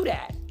didn't do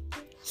that.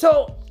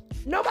 So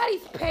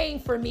nobody's paying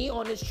for me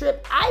on this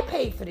trip. I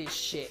paid for this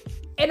shit,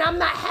 and I'm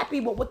not happy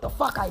with what the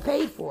fuck I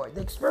paid for.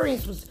 The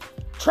experience was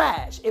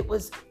trash. It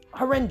was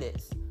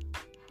horrendous.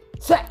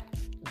 So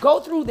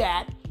go through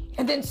that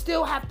and then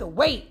still have to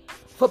wait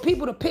for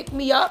people to pick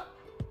me up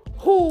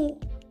who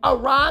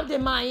arrived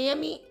in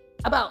Miami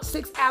about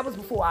 6 hours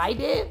before I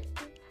did.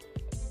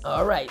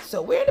 All right,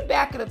 so we're in the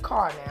back of the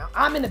car now.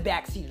 I'm in the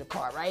back seat of the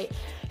car, right?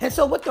 And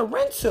so with the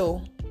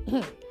rental,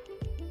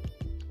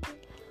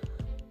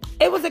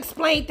 it was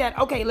explained that,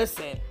 okay,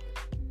 listen,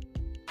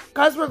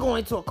 because we're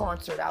going to a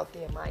concert out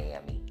there in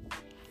Miami,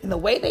 and the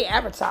way they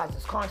advertised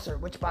this concert,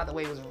 which, by the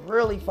way, was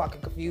really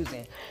fucking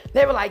confusing.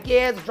 They were like,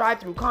 yeah, it's a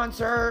drive-through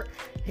concert.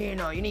 You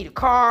know, you need a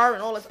car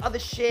and all this other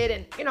shit.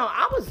 And, you know,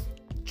 I was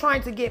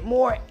trying to get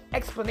more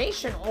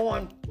explanation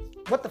on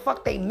what the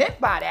fuck they meant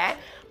by that.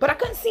 But I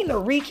couldn't seem to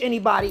reach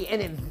anybody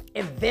in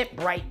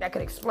Eventbrite that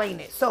could explain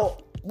it.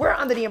 So we're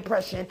under the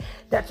impression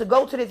that to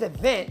go to this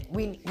event,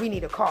 we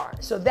need a car.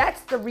 So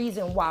that's the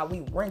reason why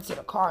we rented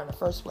a car in the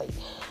first place.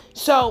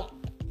 So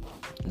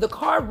the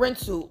car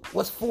rental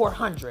was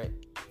 $400.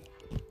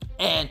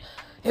 And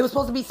it was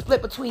supposed to be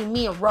split between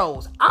me and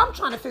Rose. I'm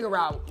trying to figure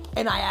out,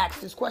 and I asked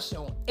this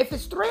question, if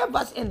it's 3 of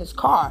us in this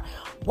car,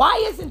 why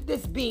isn't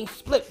this being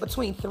split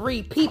between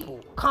 3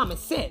 people? Common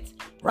sense,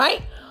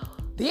 right?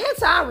 The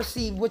answer I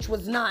received, which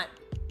was not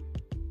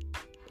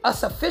a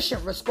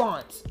sufficient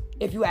response,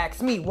 if you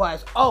ask me,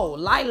 was, oh,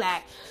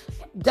 Lilac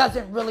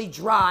doesn't really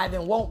drive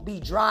and won't be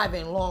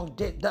driving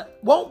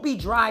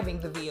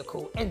the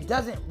vehicle and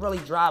doesn't really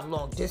drive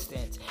long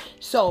distance.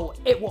 So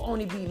it will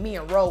only be me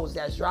and Rose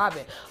that's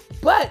driving.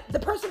 But the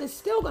person is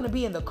still going to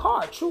be in the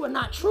car, true or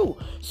not true.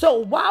 So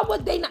why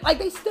would they not, like,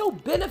 they still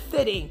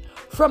benefiting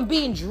from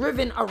being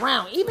driven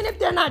around, even if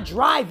they're not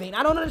driving.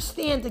 I don't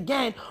understand,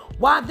 again,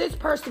 why this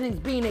person is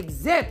being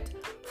exempt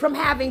from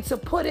having to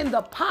put in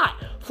the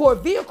pot for a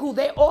vehicle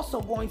they're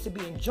also going to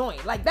be enjoying.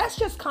 Like, that's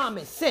just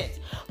common sense.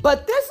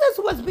 But this is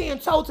what's being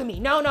told to me.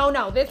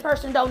 No, this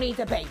person don't need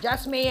to pay.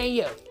 Just me and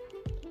you.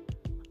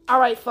 All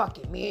right, fuck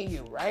it, me and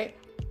you, right?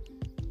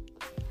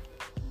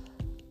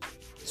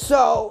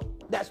 So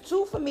that's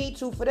 2 for me,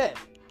 2 for them.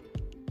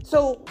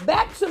 So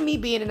back to me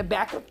being in the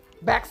back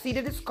seat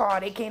of this car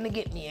they came to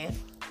get me in.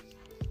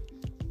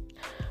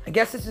 I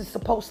guess this is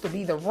supposed to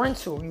be the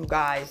rental, you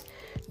guys,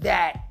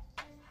 that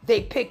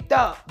they picked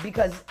up,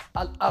 because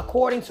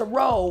according to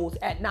Rose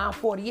at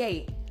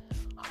 9:48,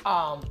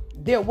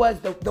 there was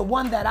the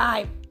one that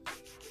I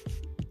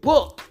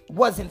booked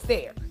wasn't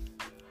there.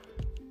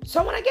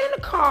 So when I get in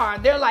the car,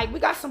 they're like, we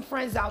got some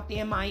friends out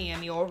there in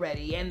Miami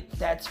already, and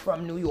that's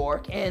from New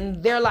York,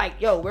 and they're like,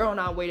 yo, we're on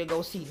our way to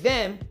go see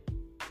them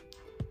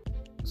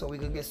so we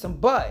could get some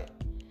bud.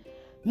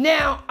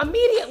 Now,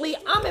 immediately,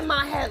 I'm in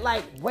my head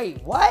like,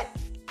 wait, what?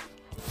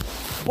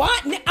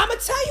 What? I'm going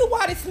to tell you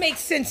why this makes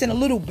sense in a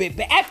little bit,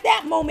 but at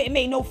that moment, it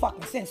made no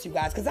fucking sense, you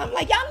guys, because I'm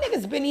like, y'all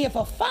niggas been here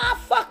for 5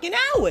 fucking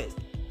hours.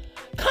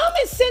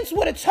 Common sense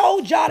would have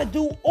told y'all to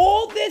do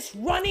all this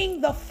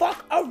running the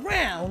fuck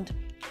around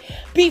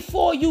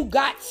before you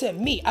got to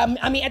me.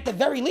 I mean, at the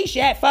very least,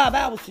 you had 5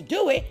 hours to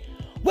do it,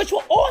 which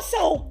will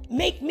also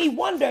make me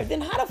wonder,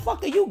 then how the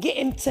fuck are you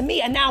getting to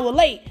me an hour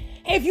late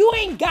if you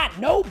ain't got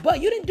no,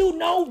 but you didn't do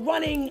no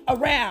running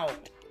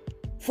around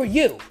for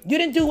you. You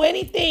didn't do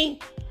anything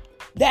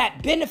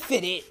that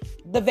benefited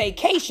the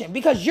vacation,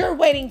 because you're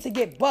waiting to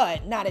get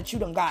bud now that you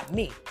done got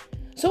me.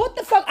 So what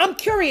the fuck? I'm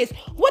curious.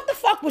 What the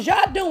fuck was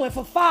y'all doing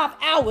for 5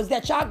 hours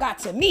that y'all got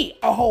to me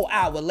a whole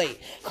hour late?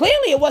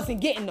 Clearly it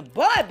wasn't getting the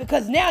bud,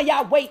 because now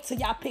y'all wait till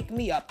y'all pick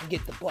me up to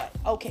get the bud.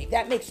 Okay,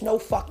 that makes no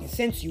fucking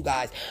sense, you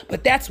guys.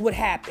 But that's what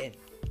happened.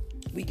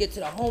 We get to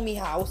the homie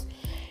house,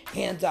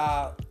 and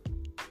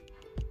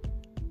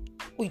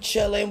we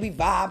chilling, we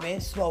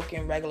vibing,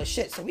 smoking, regular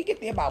shit. So we get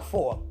there about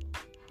 4.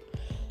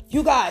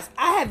 You guys,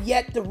 I have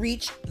yet to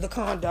reach the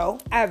condo.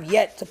 I have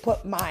yet to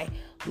put my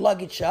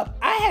luggage up.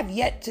 I have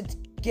yet to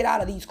get out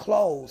of these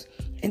clothes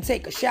and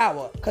take a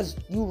shower, because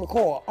you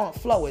recall Aunt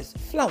Flo is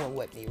flowing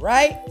with me,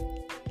 right?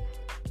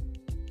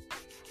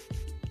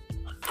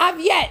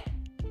 I've yet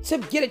to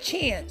get a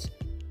chance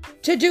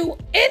to do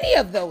any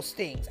of those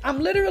things. I'm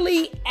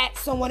literally at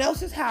someone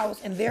else's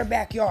house in their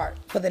backyard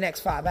for the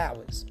next 5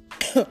 hours.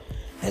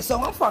 And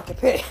so I'm fucking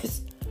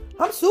pissed.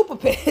 I'm super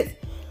pissed.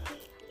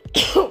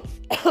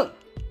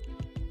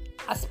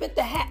 I spent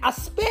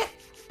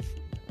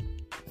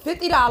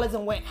 $50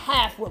 and went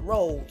half with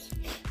Rose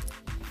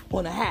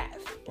on a half,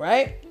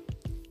 right?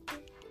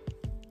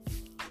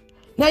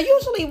 Now,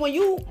 usually when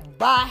you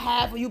buy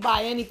half or you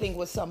buy anything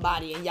with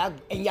somebody and y'all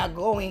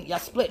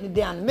splitting it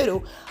down the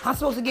middle, I'm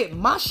supposed to get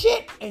my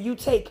shit and you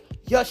take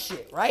your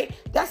shit, right?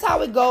 That's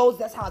how it goes.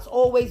 That's how it's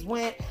always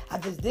went. I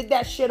just did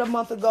that shit a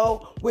month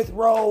ago with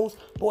Rose,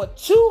 bought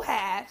 2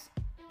 halves,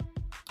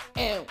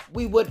 and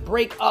we would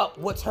break up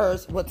what's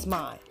hers, what's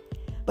mine.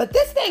 But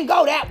this didn't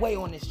go that way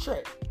on this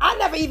trip. I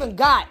never even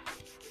got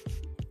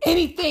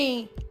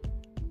anything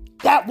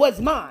that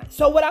was mine.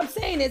 So what I'm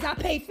saying is I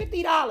paid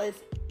 $50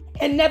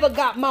 and never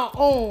got my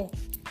own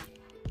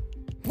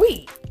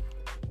weed.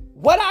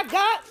 What I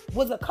got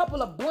was a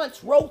couple of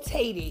blunts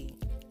rotating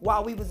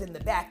while we was in the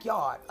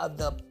backyard of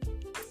the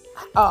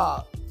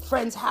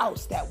friend's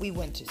house that we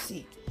went to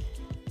see.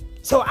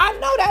 So I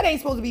know that ain't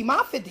supposed to be my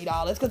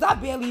 $50 because I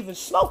barely even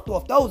smoked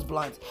off those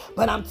blunts.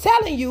 But I'm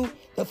telling you,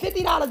 the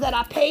 $50 that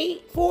I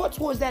paid for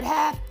towards that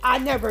half, I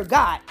never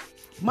got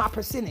my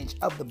percentage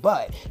of the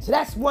bud. So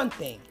that's one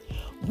thing.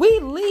 We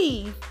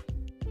leave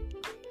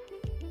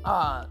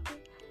our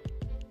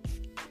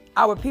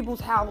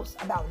people's house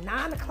about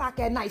 9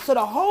 o'clock at night. So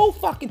the whole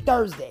fucking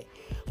Thursday,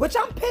 which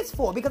I'm pissed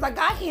for because I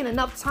got here in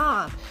enough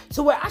time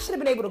to where I should have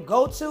been able to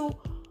go to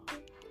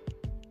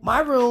my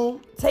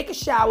room, take a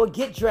shower,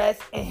 get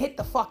dressed, and hit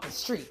the fucking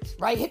streets,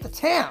 right? Hit the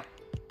town.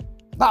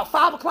 About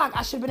 5 o'clock,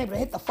 I should have been able to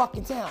hit the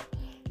fucking town.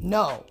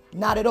 No,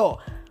 not at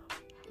all.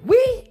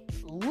 We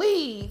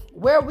leave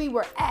where we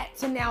were at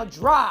to now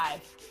drive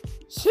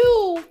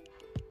to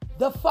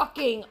the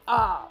fucking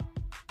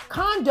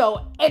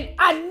condo, and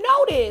I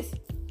noticed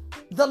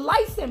the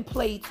license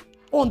plates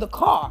on the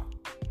car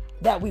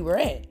that we were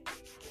in.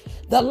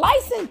 The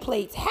license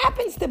plates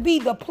happens to be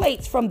the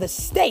plates from the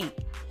state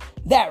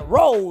that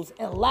Rose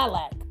and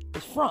Lilac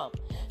is from.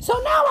 So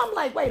now I'm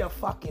like, wait a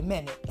fucking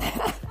minute.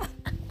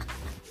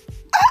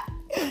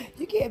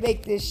 You can't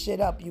make this shit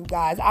up, you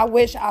guys. I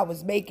wish I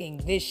was making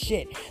this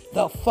shit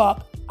the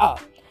fuck up.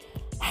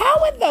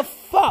 How in the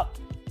fuck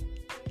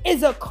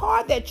is a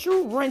car that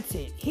you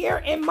rented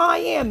here in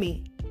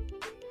Miami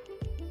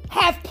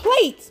have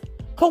plates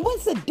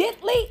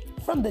coincidentally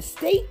from the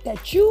state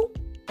that you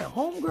and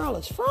homegirl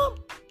is from?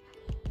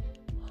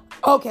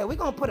 Okay, we're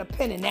going to put a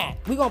pin in that.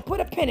 We're going to put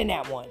a pin in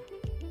that one.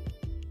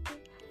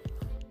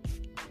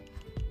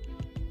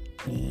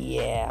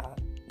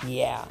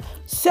 Yeah.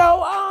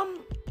 So,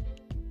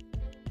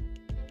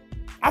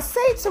 I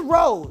say to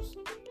Rose,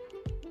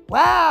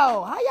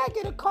 wow, how y'all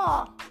get a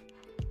car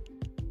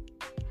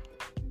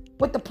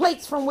with the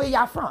plates from where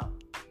y'all from?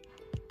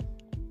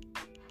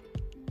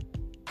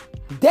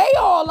 They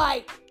all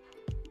like,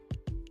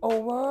 oh,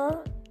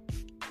 word?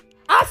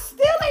 I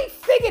still ain't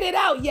figured it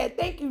out yet.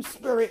 Thank you,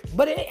 Spirit.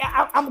 But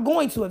I'm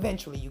going to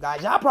eventually, you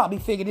guys. Y'all probably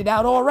figured it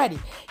out already.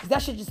 Because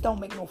that shit just don't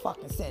make no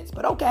fucking sense.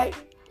 But okay.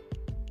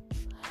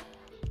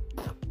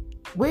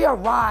 We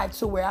arrived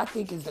to where I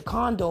think is the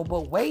condo.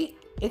 But wait,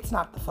 it's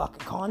not the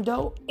fucking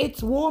condo.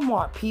 It's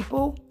Walmart,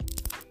 people.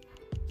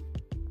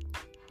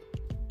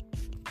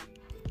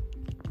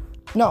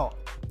 No.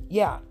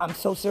 Yeah, I'm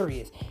so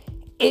serious.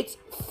 It's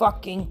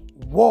fucking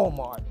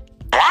Walmart.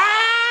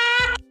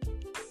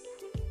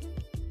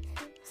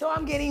 So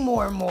I'm getting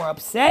more and more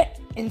upset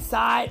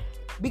inside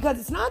because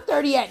it's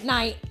 9:30 at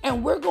night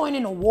and we're going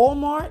into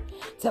Walmart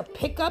to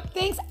pick up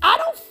things. I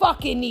don't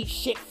fucking need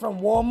shit from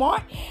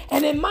Walmart.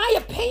 And in my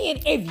opinion,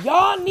 if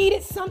y'all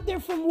needed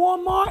something from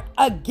Walmart,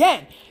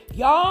 again,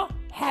 y'all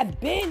have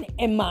been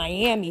in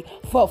Miami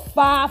for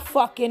 5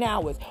 fucking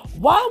hours.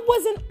 Why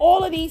wasn't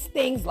all of these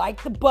things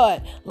like the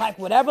bud, like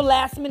whatever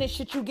last minute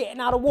shit you getting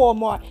out of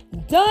Walmart,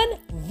 done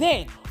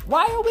then?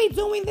 Why are we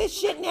doing this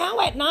shit now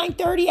at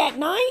 9:30 at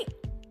night?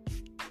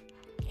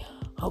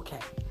 Okay.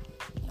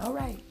 All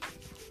right.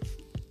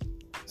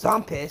 So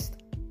I'm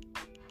pissed.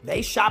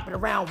 They shopping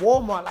around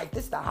Walmart like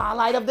this is the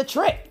highlight of the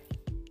trip.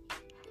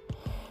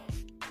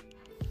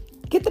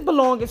 Get the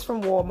belongings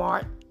from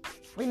Walmart.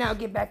 We now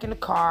get back in the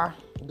car,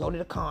 go to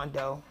the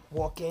condo,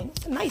 walk in.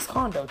 It's a nice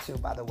condo too,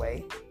 by the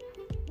way.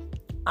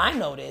 I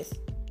noticed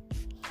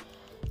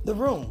the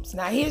rooms.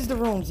 Now here's the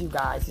rooms, you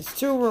guys. It's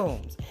 2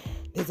 rooms.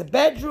 There's a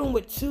bedroom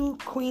with 2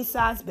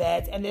 queen-size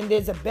beds, and then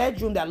there's a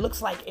bedroom that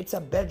looks like it's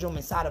a bedroom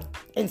inside of,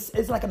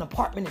 it's like an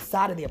apartment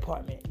inside of the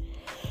apartment.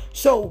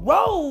 So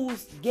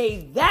Rose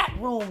gave that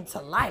room to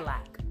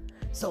Lilac.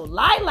 So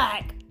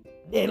Lilac's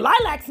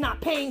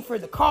not paying for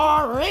the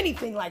car or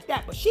anything like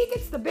that, but she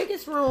gets the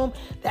biggest room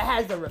that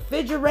has the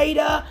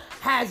refrigerator,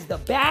 has the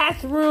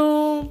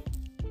bathroom,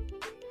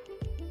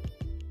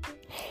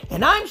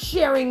 and I'm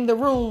sharing the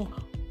room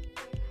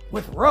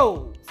with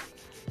Rose.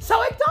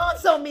 So it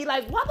dawns on me,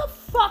 like, why the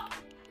fuck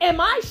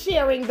am I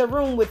sharing the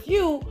room with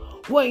you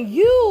when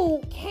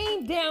you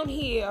came down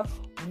here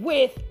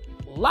with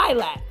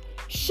Lilac?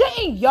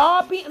 Shouldn't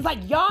y'all be,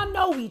 like, y'all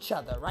know each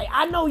other, right?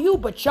 I know you,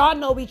 but y'all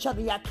know each other.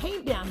 Y'all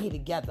came down here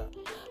together.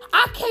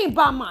 I came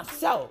by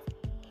myself.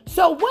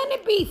 So wouldn't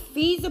it be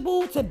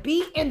feasible to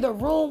be in the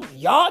room,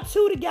 y'all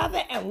 2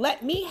 together, and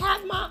let me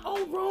have my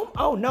own room?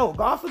 Oh, no.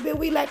 God forbid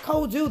we let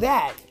Cole do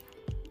that,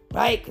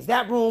 right? Because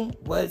that room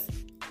was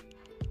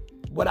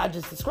what I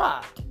just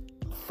described.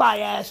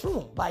 Fire-ass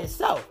room by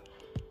itself.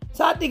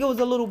 So I think it was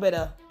a little bit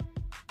of,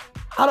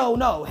 I don't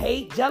know,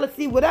 hate,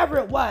 jealousy, whatever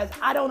it was.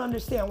 I don't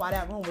understand why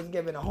that room was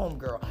given a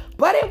homegirl.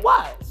 But it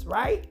was,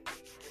 right?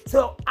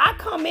 So I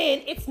come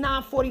in, it's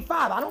 9:45.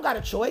 I don't got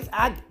a choice.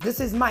 This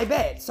is my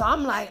bed. So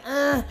I'm like,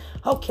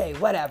 okay,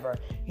 whatever.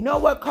 You know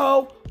what,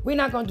 Cole? we're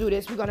not going to do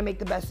this. We're going to make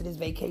the best of this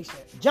vacation.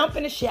 Jump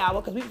in the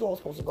shower, because we was all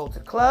supposed to go to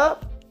the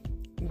club.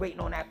 We waiting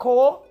on that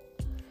call.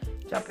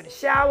 Jump in the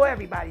shower.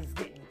 Everybody's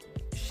getting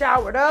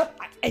showered up.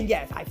 And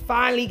yes, I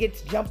finally get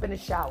to jump in the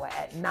shower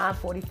at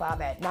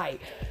 9:45 at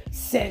night,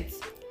 since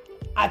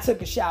I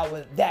took a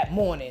shower that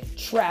morning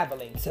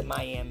traveling to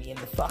Miami in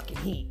the fucking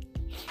heat.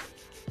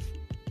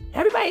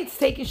 Everybody's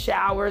taking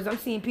showers. I'm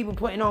seeing people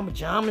putting on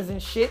pajamas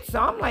and shit. So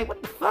I'm like,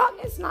 what the fuck?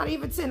 It's not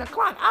even 10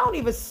 o'clock. I don't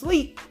even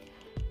sleep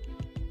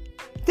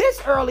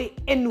this early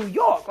in New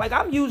York. Like,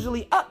 I'm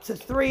usually up to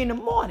 3 in the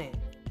morning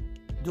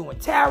doing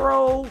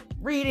tarot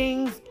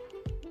readings,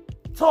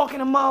 talking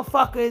to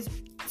motherfuckers.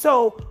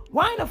 So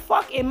why the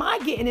fuck am I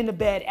getting into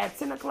bed at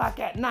 10 o'clock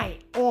at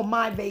night on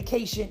my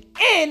vacation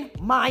in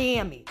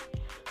Miami?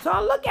 So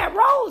I look at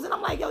Rose and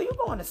I'm like, yo, you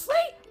going to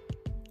sleep?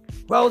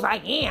 Rose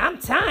like, yeah, I'm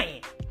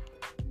tired.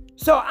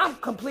 So I'm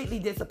completely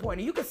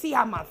disappointed. You can see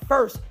how my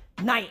first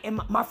night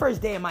and my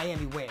first day in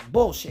Miami went.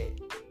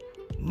 Bullshit.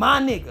 My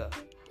nigga,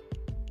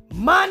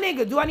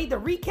 do I need to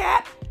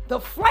recap? The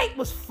flight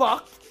was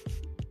fucked.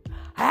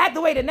 I had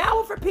to wait an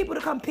hour for people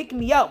to come pick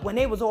me up when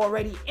they was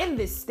already in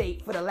this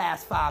state for the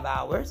last 5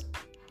 hours.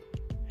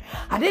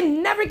 I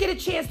didn't never get a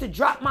chance to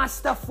drop my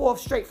stuff off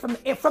straight from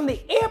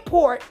the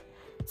airport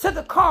to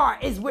the car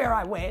is where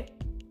I went.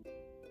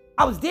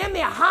 I was damn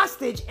near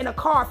hostage in a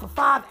car for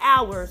 5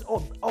 hours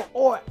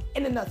or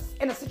in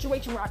a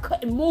situation where I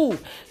couldn't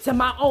move to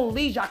my own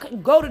leisure. I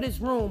couldn't go to this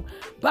room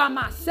by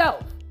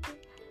myself.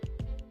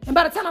 And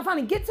by the time I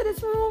finally get to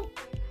this room,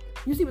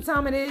 you see what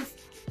time it is?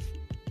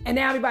 And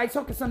now everybody's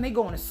talking something, they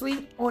going to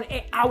sleep on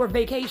our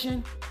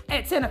vacation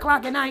at 10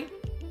 o'clock at night.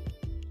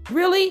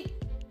 Really?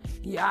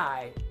 Yeah, all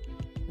right.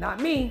 Not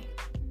me.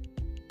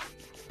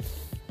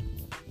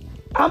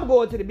 I'm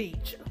going to the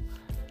beach.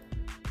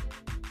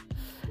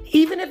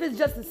 Even if it's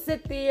just to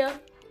sit there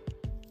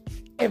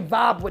and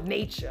vibe with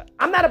nature.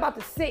 I'm not about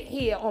to sit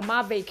here on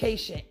my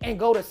vacation and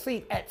go to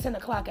sleep at 10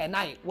 o'clock at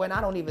night when I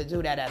don't even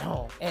do that at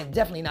home. And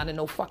definitely not in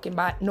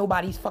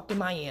nobody's fucking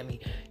Miami.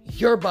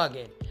 You're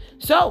bugging.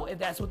 So if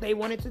that's what they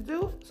wanted to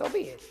do, so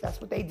be it. That's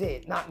what they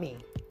did, not me.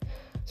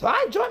 So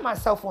I enjoyed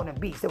myself on the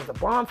beach. There was a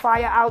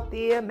bonfire out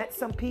there, met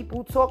some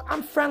people, talk.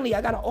 I'm friendly.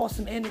 I got an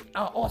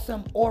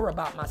awesome aura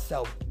about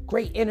myself.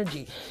 Great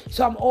energy.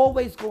 So I'm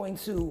always going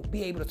to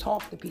be able to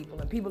talk to people,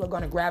 and people are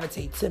going to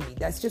gravitate to me.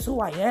 That's just who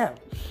I am.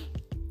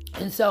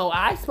 And so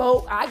I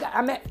spoke.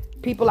 I met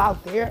people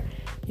out there.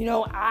 You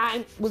know,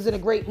 I was in a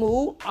great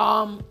mood.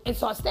 And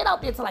so I stayed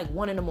out there till like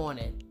 1 in the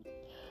morning.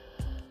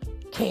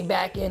 Came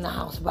back in the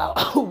house about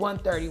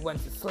 1:30,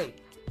 went to sleep.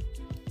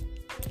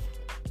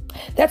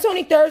 That's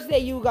only Thursday,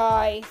 you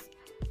guys.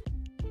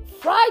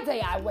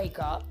 Friday, I wake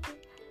up,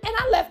 and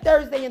I left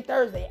Thursday and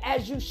Thursday,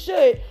 as you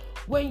should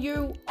when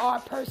you are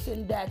a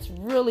person that's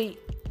really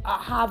a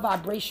high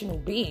vibrational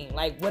being.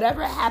 Like,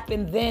 whatever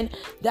happened then,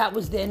 that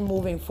was then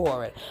moving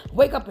forward.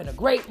 Wake up in a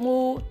great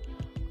mood.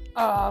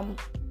 I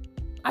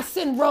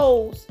send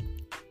Rose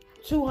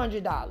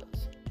 $200.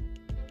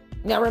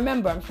 Now,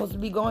 remember, I'm supposed to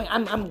be going.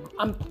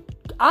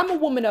 I'm a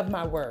woman of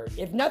my word.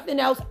 If nothing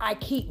else, I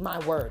keep my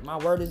word. My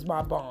word is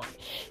my bond.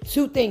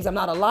 2 things. I'm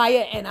not a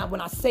liar, and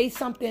when I say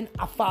something,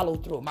 I follow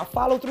through. My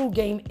follow-through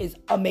game is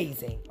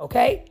amazing,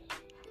 okay?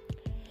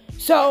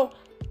 So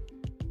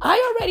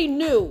I already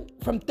knew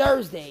from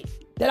Thursday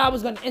that I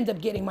was going to end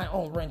up getting my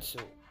own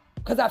rental,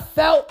 because I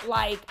felt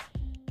like,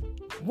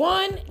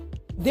 1,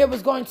 there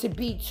was going to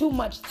be too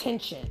much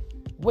tension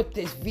with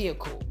this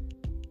vehicle.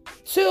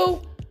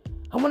 2,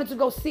 I wanted to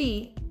go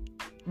see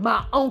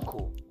my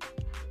uncle,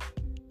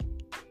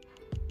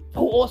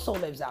 who also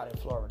lives out in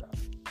Florida.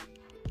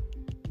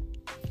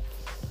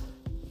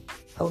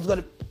 I was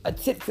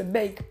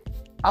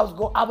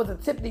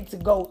attempting to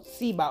go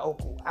see my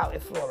uncle out in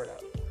Florida.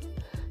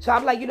 So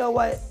I'm like, you know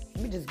what?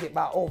 Let me just get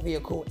my own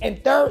vehicle.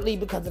 And thirdly,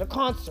 because of the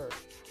concert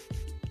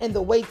and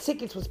the way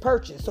tickets was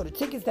purchased. So the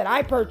tickets that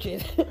I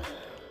purchased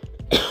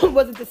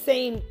wasn't the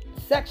same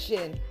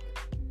section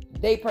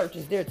they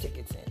purchased their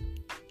tickets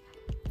in.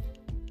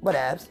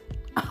 Whatevs.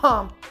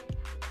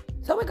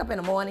 So I wake up in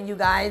the morning, you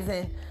guys,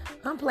 and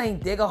I'm playing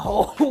dig a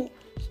hole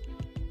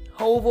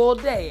all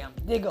day. I'm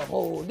dig a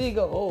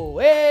hole.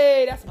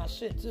 Hey, that's my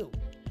shit too.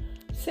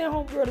 Send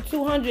home girl to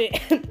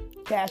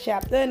 200 cash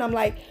app. Then I'm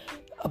like,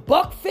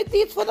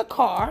 $150 is for the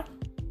car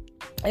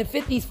and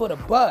 50 is for the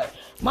bud.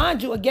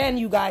 Mind you, again,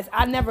 you guys,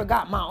 I never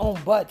got my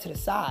own bud to the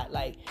side.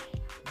 Like,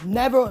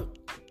 never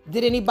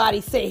did anybody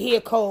say,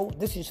 here, Cole,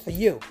 this is for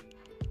you.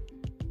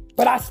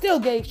 But I still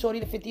gave Shorty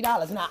the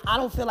 $50. Now, I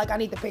don't feel like I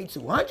need to pay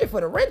 $200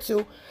 for the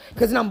rental,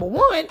 because number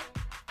 1,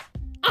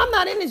 I'm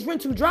not in this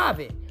rental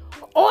driving.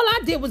 All I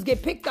did was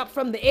get picked up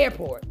from the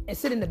airport and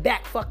sit in the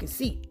back fucking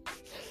seat.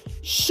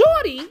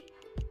 Shorty,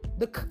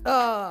 the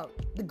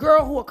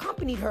girl who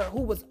accompanied her,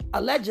 who was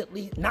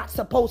allegedly not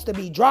supposed to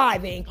be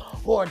driving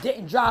or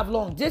didn't drive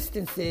long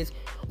distances,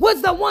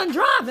 was the one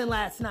driving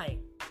last night.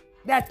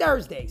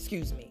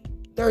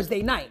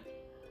 Thursday night.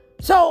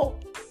 So,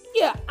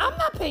 yeah, I'm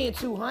not paying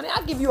 $200.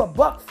 I'll give you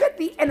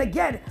 $150. And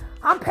again,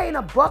 I'm paying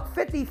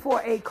 $150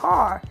 for a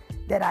car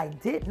that I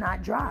did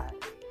not drive.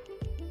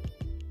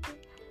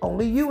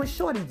 Only you and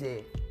Shorty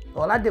did.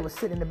 All I did was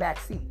sit in the back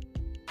seat.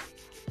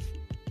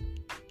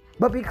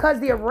 But because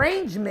the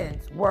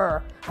arrangements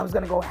were, I was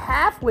going to go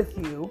half with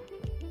you,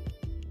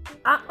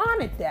 I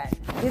honored that.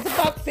 Here's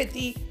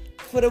 $1.50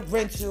 for the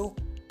rental.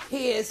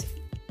 Here's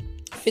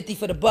 $50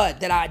 for the bud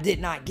that I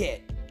did not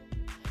get.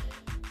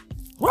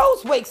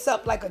 Rose wakes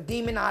up like a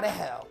demon out of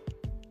hell.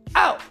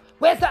 Oh,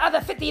 where's the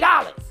other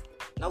 $50?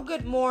 No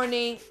good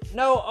morning.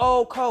 No,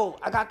 oh, Cole,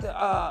 I got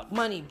the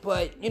money.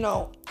 But,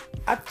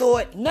 I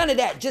thought none of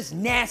that. Just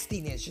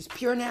nastiness. Just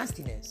pure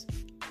nastiness.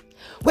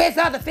 Where's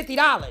the other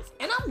 $50?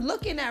 And I'm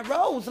looking at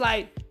Rose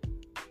like,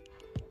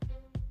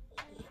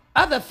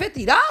 other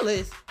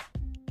 $50?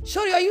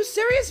 Shorty, are you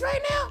serious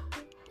right now?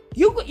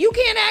 You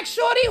can't ask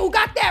Shorty who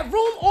got that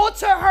room all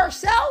to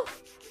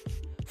herself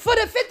for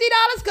the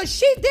 $50? Because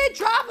she did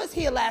drive us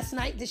here last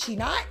night, did she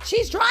not?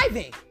 She's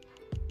driving.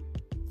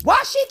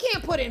 Why she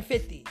can't put in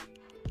 50?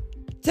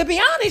 To be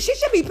honest, she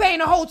should be paying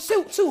the whole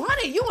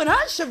 200. You and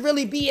her should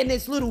really be in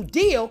this little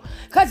deal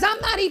because I'm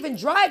not even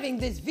driving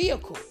this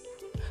vehicle.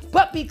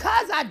 But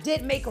because I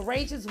did make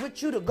arrangements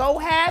with you to go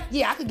half,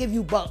 I could give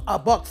you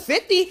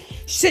 $1.50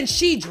 since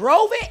she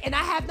drove it and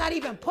I have not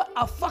even put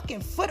a fucking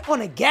foot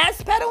on a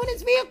gas pedal in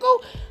this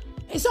vehicle.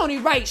 It's only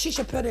right she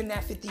should put in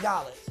that $50.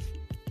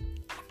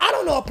 I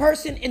don't know a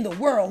person in the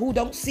world who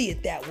don't see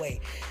it that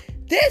way.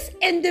 This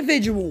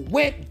individual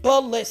went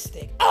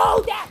ballistic.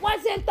 Oh, that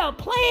wasn't the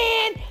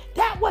plan.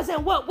 That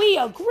wasn't what we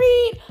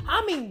agreed.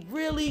 I mean,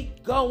 really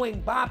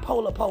going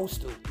bipolar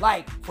postal,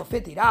 like for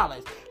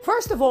 $50.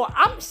 First of all,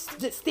 I'm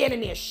just standing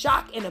there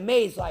shocked and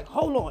amazed, like,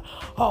 hold on.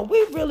 Are we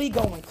really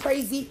going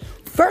crazy?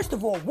 First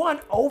of all,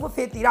 one, over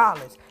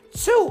 $50.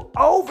 Two,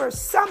 over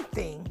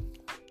something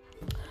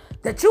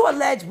that you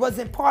allege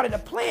wasn't part of the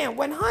plan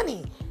when,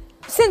 honey,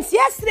 since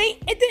yesterday,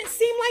 it didn't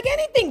seem like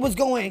anything was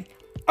going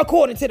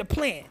according to the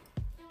plan.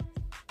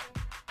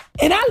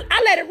 And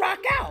I let it rock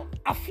out.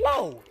 I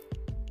flowed.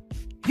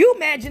 You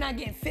imagine I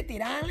getting $50?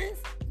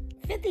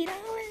 $50?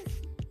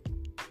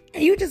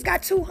 And you just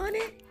got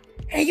 $200?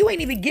 And you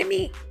ain't even give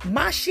me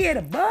my share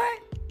of bud?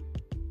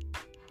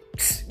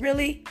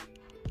 Really?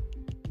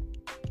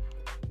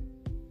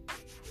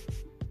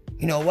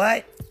 You know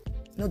what?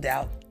 No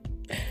doubt.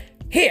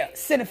 Here,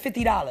 send a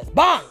 $50.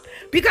 Bong.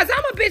 Because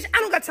I'm a bitch. I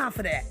don't got time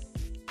for that.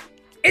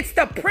 It's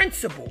the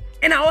principle.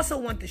 And I also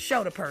want to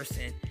show the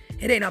person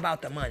it ain't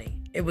about the money.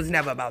 It was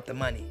never about the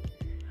money.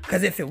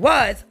 Because if it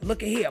was,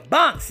 look at here.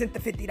 Bong, sent the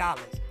 $50.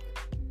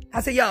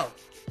 I said, yo,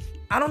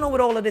 I don't know what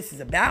all of this is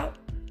about,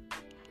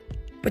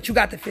 but you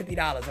got the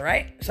 $50, all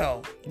right?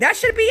 So that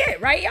should be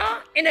it, right,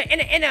 y'all?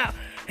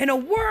 In a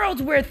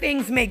world where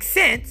things make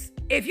sense,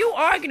 if you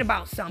arguing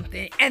about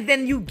something and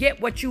then you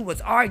get what you was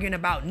arguing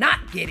about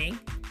not getting,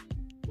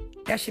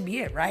 that should be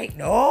it, right?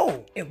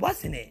 No, it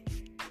wasn't it.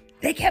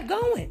 They kept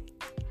going.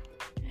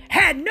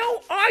 Had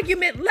no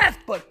argument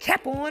left, but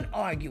kept on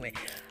arguing.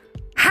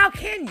 How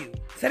can you?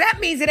 So that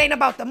means it ain't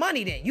about the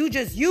money then. You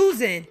just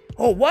using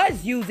or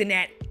was using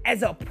that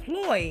as a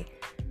ploy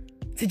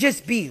to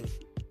just be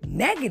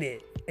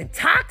negative and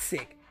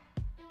toxic.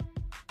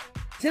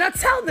 So now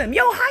tell them,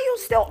 yo, how you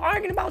still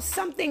arguing about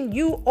something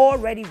you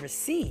already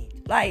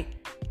received? Like,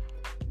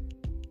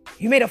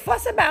 you made a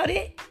fuss about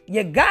it.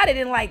 You got it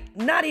in like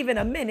not even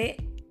a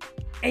minute.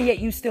 And yet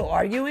you still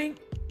arguing?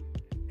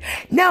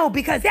 No,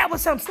 because that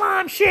was some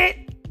slime shit.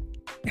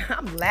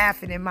 I'm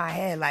laughing in my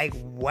head like,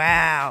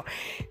 wow,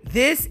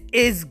 this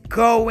is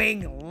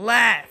going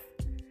left.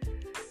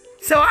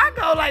 So I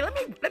go like,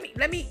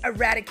 let me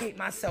eradicate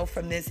myself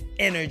from this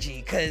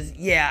energy. Cause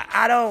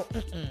I don't,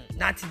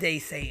 not today,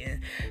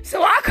 Satan.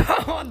 So I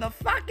go on the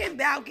fucking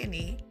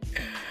balcony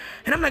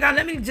and I'm like,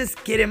 let me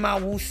just get in my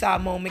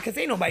woosah moment. Cause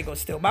ain't nobody gonna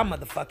steal my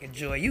motherfucking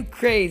joy. You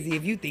crazy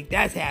if you think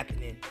that's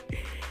happening.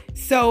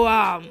 So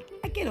I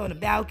get on the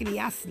balcony,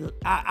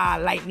 I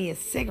light me a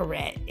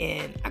cigarette,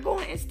 and I go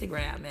on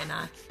Instagram, and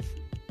I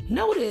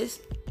notice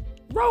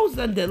Rose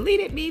done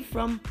deleted me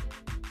from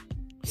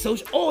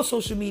all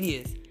social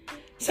medias.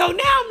 So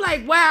now I'm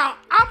like, wow,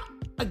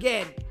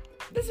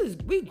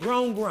 we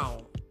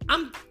grown.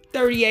 I'm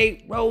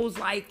 38, Rose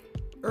like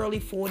early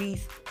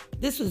 40s.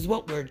 This is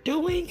what we're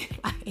doing.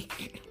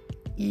 Like,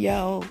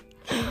 yo.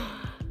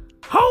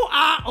 Whole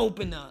eye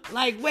opener.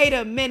 Like, wait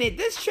a minute.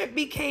 This trip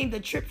became the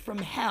trip from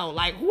hell.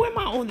 Like, who am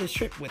I on this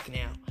trip with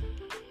now?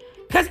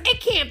 Because it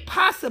can't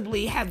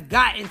possibly have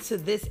gotten to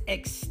this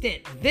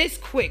extent this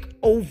quick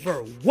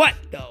over what,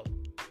 though?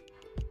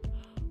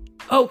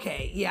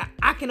 Okay,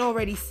 I can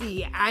already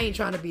see I ain't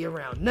trying to be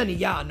around none of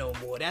y'all no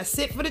more. That's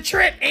it for the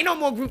trip. Ain't no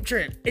more group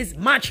trip. It's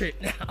my trip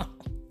now.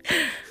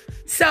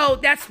 So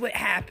that's what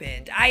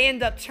happened. I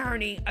end up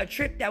turning a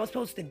trip that was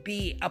supposed to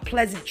be a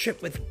pleasant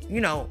trip with,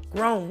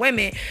 grown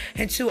women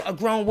into a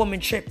grown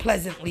woman trip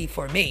pleasantly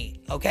for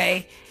me,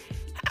 okay?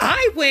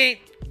 I went,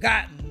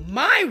 got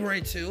my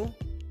rental,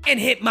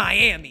 and hit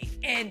Miami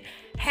and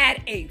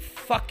had a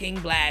fucking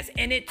blast.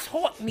 And it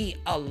taught me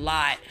a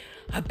lot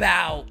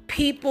about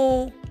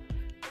people,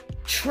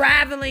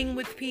 traveling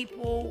with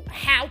people,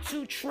 how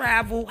to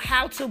travel,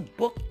 how to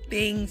book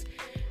things,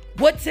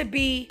 what to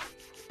be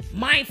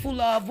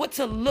mindful of, what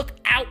to look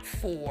out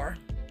for.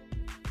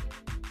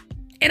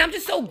 And I'm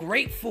just so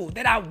grateful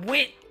that I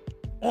went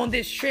on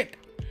this trip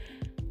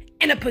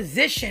in a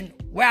position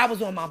where I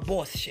was on my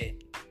boss shit.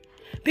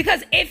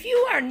 Because if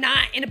you are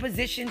not in a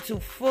position to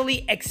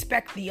fully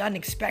expect the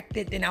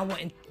unexpected, then I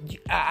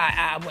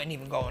wouldn't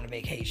even go on a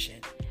vacation.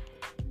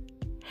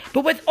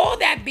 But with all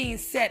that being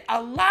said,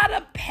 a lot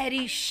of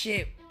petty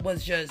shit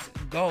was just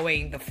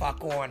going the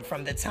fuck on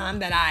from the time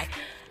that I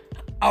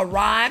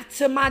arrived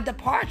to my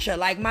departure.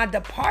 Like, my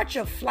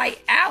departure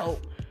flight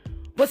out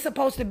was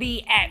supposed to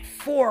be at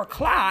 4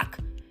 o'clock.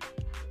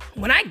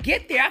 When I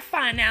get there, I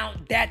find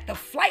out that the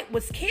flight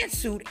was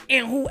canceled,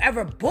 and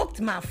whoever booked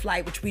my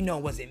flight, which we know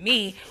wasn't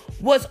me,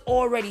 was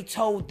already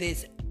told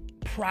this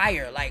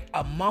prior, like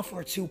a month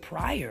or two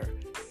prior.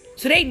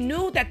 So they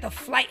knew that the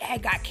flight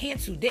had got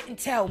canceled, didn't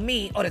tell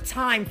me, or the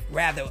time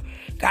rather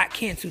got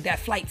canceled, that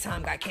flight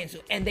time got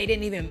canceled, and they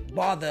didn't even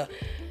bother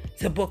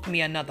to book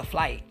me another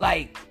flight.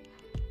 Like,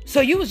 so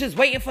you was just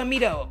waiting for me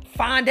to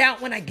find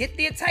out when I get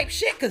there type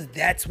shit? Because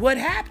that's what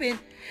happened.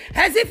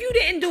 As if you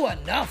didn't do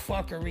enough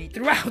fuckery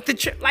throughout the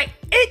trip. Like,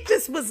 it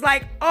just was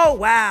like, oh,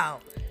 wow.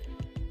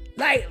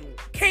 Like,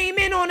 came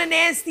in on a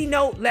nasty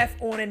note,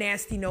 left on a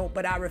nasty note,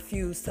 but I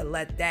refused to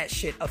let that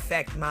shit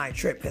affect my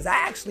trip because I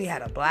actually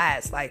had a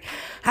blast. Like,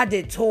 I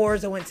did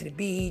tours, I went to the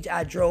beach,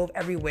 I drove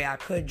everywhere I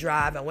could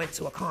drive, I went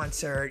to a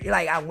concert,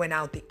 like, I went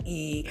out to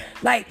eat.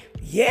 Like,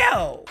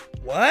 yo,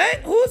 what?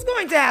 Who's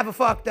going to have a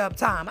fucked up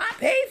time? I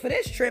paid for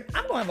this trip.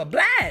 I'm going to have a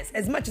blast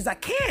as much as I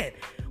can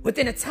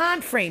within a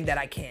time frame that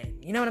I can.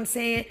 You know what I'm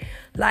saying?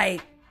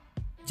 Like,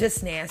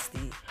 just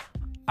nasty.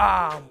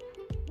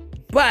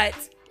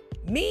 But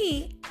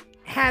me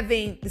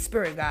having the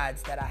spirit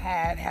guides that I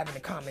have, having the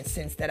common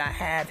sense that I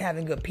have,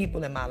 having good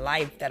people in my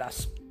life that I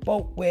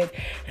spoke with,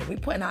 and we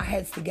putting our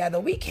heads together,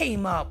 we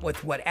came up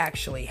with what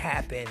actually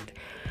happened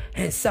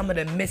and some of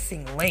the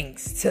missing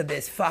links to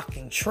this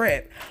fucking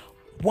trip.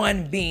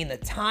 One being the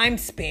time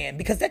span,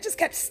 because that just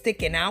kept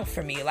sticking out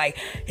for me. Like,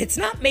 it's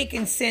not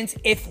making sense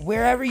if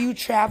wherever you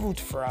traveled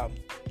from,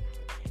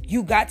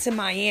 you got to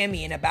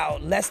Miami in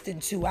about less than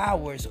 2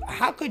 hours.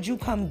 How could you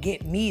come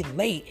get me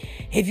late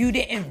if you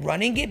didn't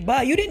run and get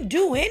butt? You didn't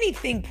do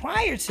anything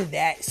prior to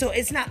that. So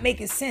it's not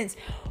making sense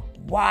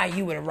why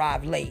you would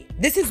arrive late.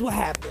 This is what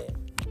happened.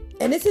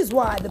 And this is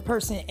why the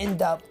person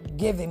ended up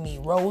giving me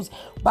Rose.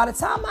 By the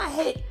time I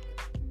hit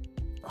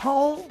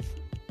home,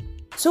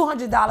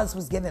 $200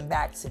 was given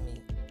back to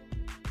me.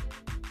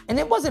 And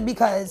it wasn't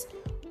because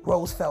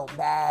Rose felt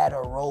bad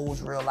or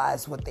Rose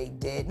realized what they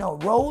did. No,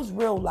 Rose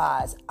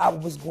realized I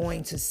was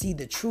going to see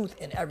the truth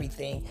in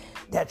everything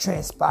that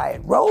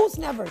transpired. Rose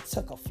never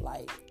took a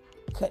flight.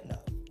 Couldn't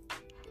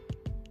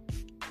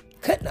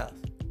have.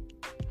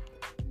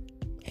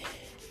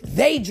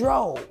 They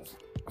drove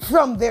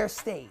from their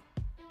state.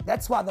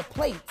 That's why the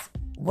plates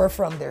were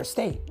from their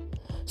state.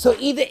 So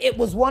either it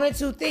was one or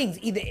two things.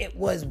 Either it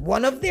was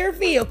one of their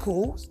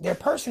vehicles, their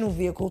personal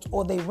vehicles,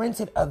 or they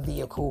rented a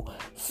vehicle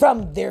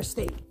from their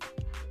state.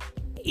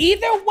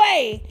 Either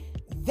way,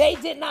 they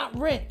did not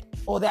rent,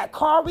 or that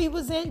car we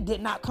was in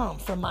did not come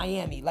from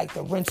Miami like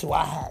the rental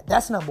I had.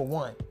 That's number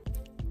one.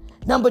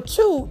 Number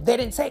two, they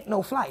didn't take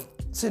no flight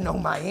to no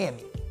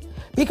Miami.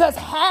 Because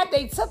had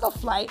they took a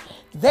flight,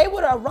 they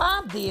would have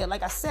arrived there,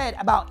 like I said,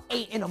 about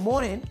 8 in the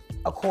morning,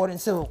 according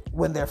to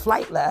when their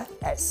flight left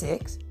at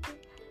 6.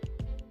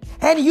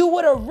 And you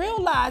would have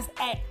realized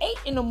at 8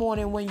 in the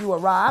morning when you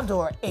arrived,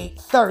 or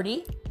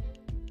 8:30,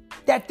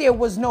 that there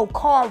was no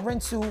car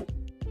rental,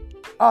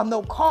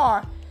 no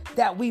car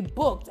that we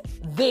booked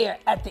there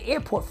at the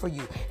airport for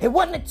you. It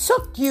wouldn't have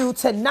took you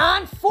to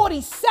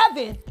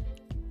 9:47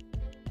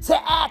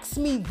 to ask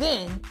me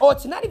then, or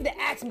to not even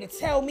to ask me, to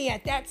tell me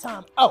at that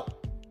time, oh,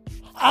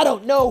 I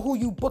don't know who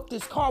you booked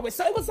this car with.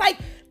 So it was like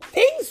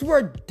things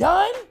were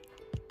done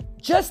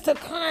just to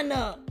kind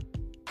of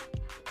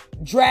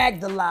drag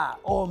the lie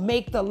or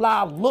make the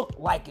lie look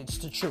like it's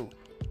the truth.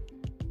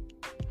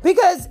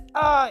 Because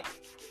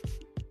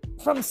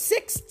from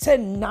 6 to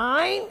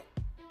 9,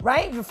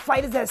 right? The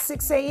flight is at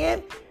 6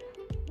 a.m.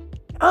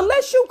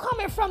 Unless you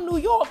coming from New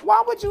York,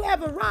 why would you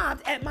have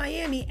arrived at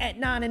Miami at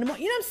 9 in the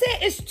morning? You know what I'm saying?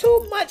 It's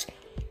too much.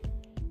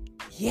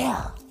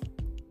 Yeah.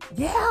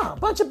 A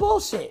bunch of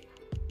bullshit.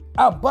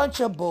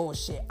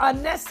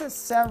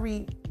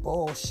 Unnecessary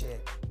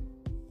bullshit.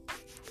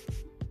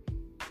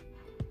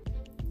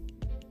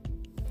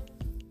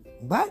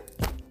 But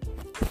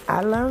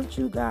I learned,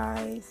 you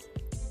guys,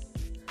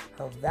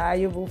 a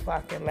valuable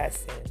fucking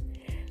lesson.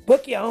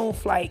 Book your own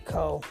flight,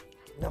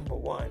 number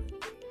one.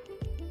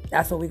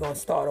 That's what we're going to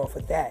start off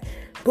with that.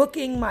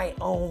 Booking my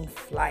own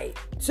flight.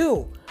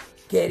 2,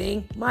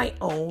 getting my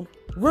own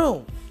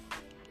room.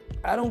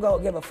 I don't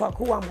give a fuck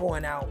who I'm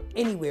going out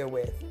anywhere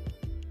with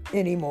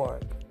anymore.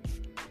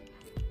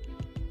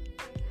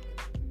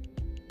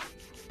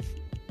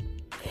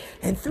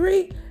 And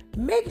 3,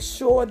 make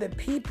sure the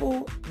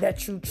people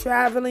that you're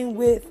traveling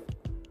with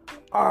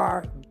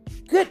are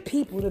good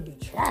people to be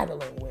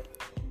traveling with.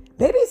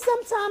 Maybe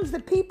sometimes the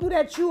people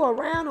that you are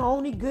around are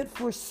only good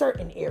for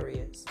certain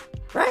areas,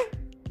 right?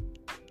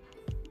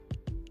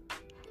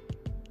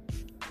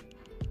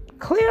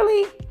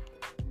 clearly,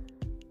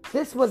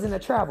 this wasn't a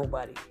travel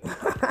buddy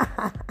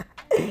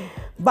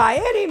by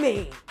any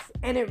means.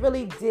 And it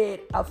really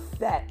did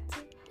affect,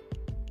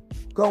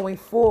 going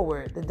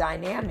forward, the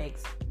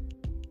dynamics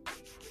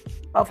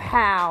of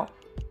how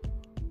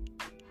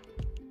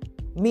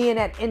me and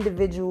that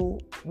individual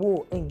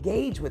will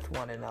engage with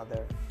one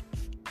another.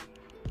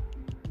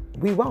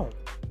 We won't.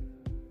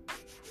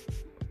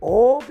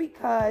 All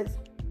because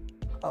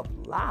of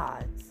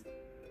lies.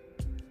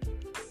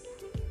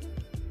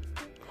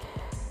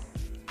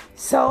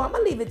 So I'm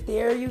going to leave it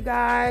there, you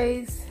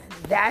guys.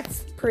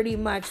 That's pretty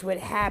much what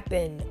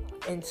happened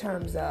in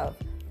terms of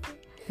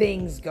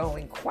things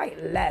going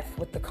quite left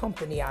with the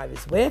company I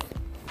was with.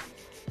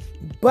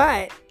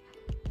 But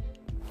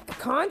the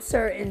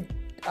concert in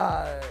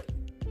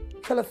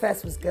Killer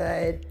Fest was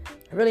good.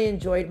 I really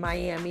enjoyed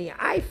Miami.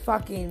 I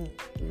fucking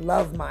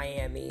love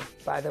Miami,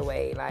 by the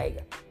way.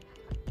 Like,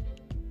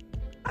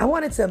 I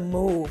wanted to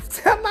move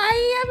to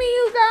Miami,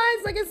 you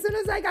guys. Like, as soon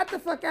as I got the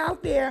fuck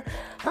out there,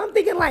 I'm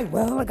thinking like,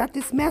 well, I got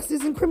this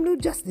master's in criminal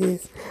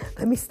justice.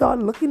 Let me start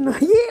looking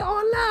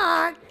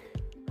online.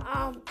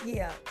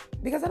 Yeah,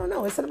 because I don't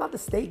know. It's something about the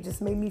state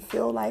just made me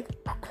feel like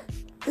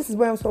this is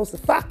where I'm supposed to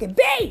fucking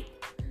be.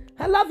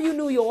 I love you,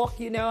 New York.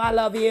 You know, I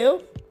love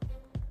you.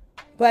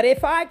 But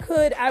if I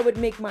could, I would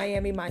make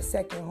Miami my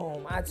second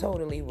home. I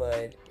totally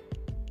would.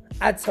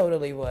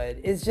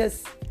 It's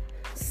just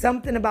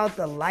something about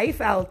the life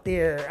out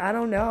there. I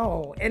don't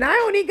know. And I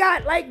only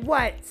got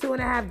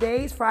 2.5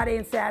 days, Friday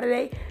and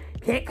Saturday.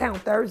 Can't count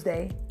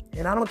Thursday.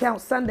 And I don't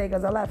count Sunday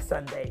because I left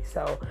Sunday.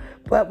 So,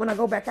 but when I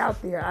go back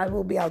out there, I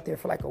will be out there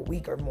for like a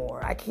week or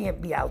more. I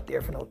can't be out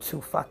there for no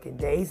 2 fucking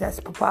days. That's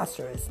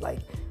preposterous. Like,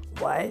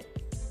 what?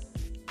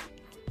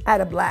 I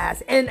had a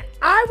blast. And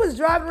I was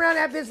driving around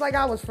that bitch like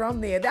I was from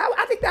there.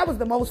 I think that was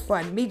the most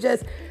fun. Me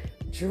just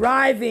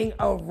driving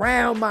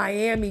around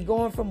Miami,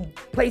 going from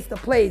place to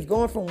place,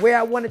 going from where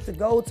I wanted to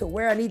go to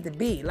where I need to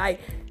be. Like,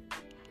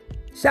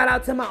 shout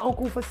out to my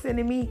uncle for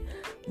sending me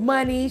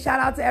money. Shout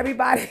out to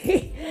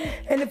everybody.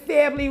 And the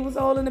family was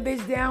holding the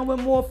bitch down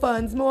with more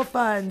funds.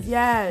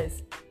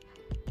 Yes.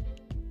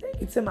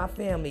 Thank you to my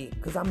family,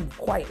 because I'm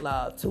quite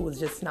loved, who was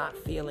just not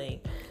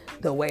feeling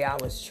the way I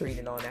was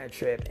treated on that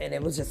trip. And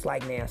it was just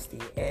like nasty.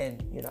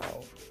 And, you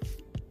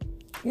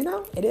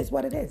know, it is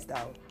what it is,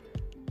 though.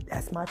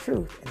 That's my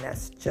truth. And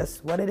that's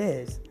just what it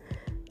is.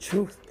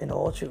 Truth and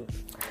all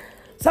truth.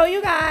 So,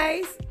 you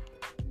guys,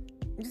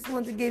 I just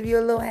wanted to give you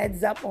a little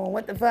heads up on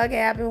what the fuck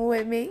happened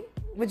with me.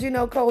 But you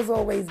know, Cole's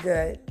always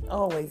good.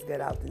 Always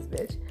good out this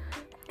bitch.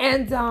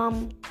 And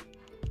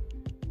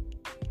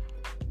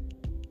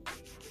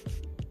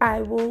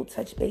I will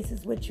touch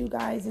bases with you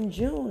guys in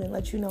June and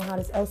let you know how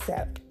this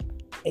LSAT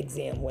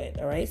exam went.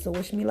 All right? So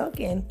wish me luck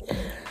and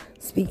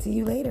speak to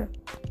you later.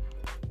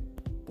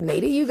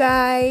 Later, you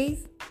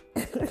guys.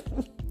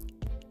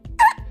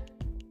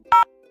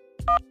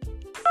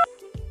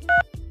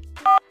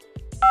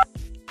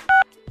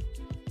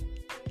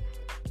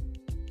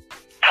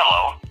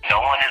 Hello, no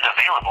one is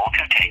available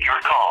to take your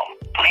call.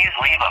 Please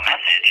leave a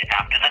message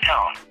after the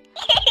tone.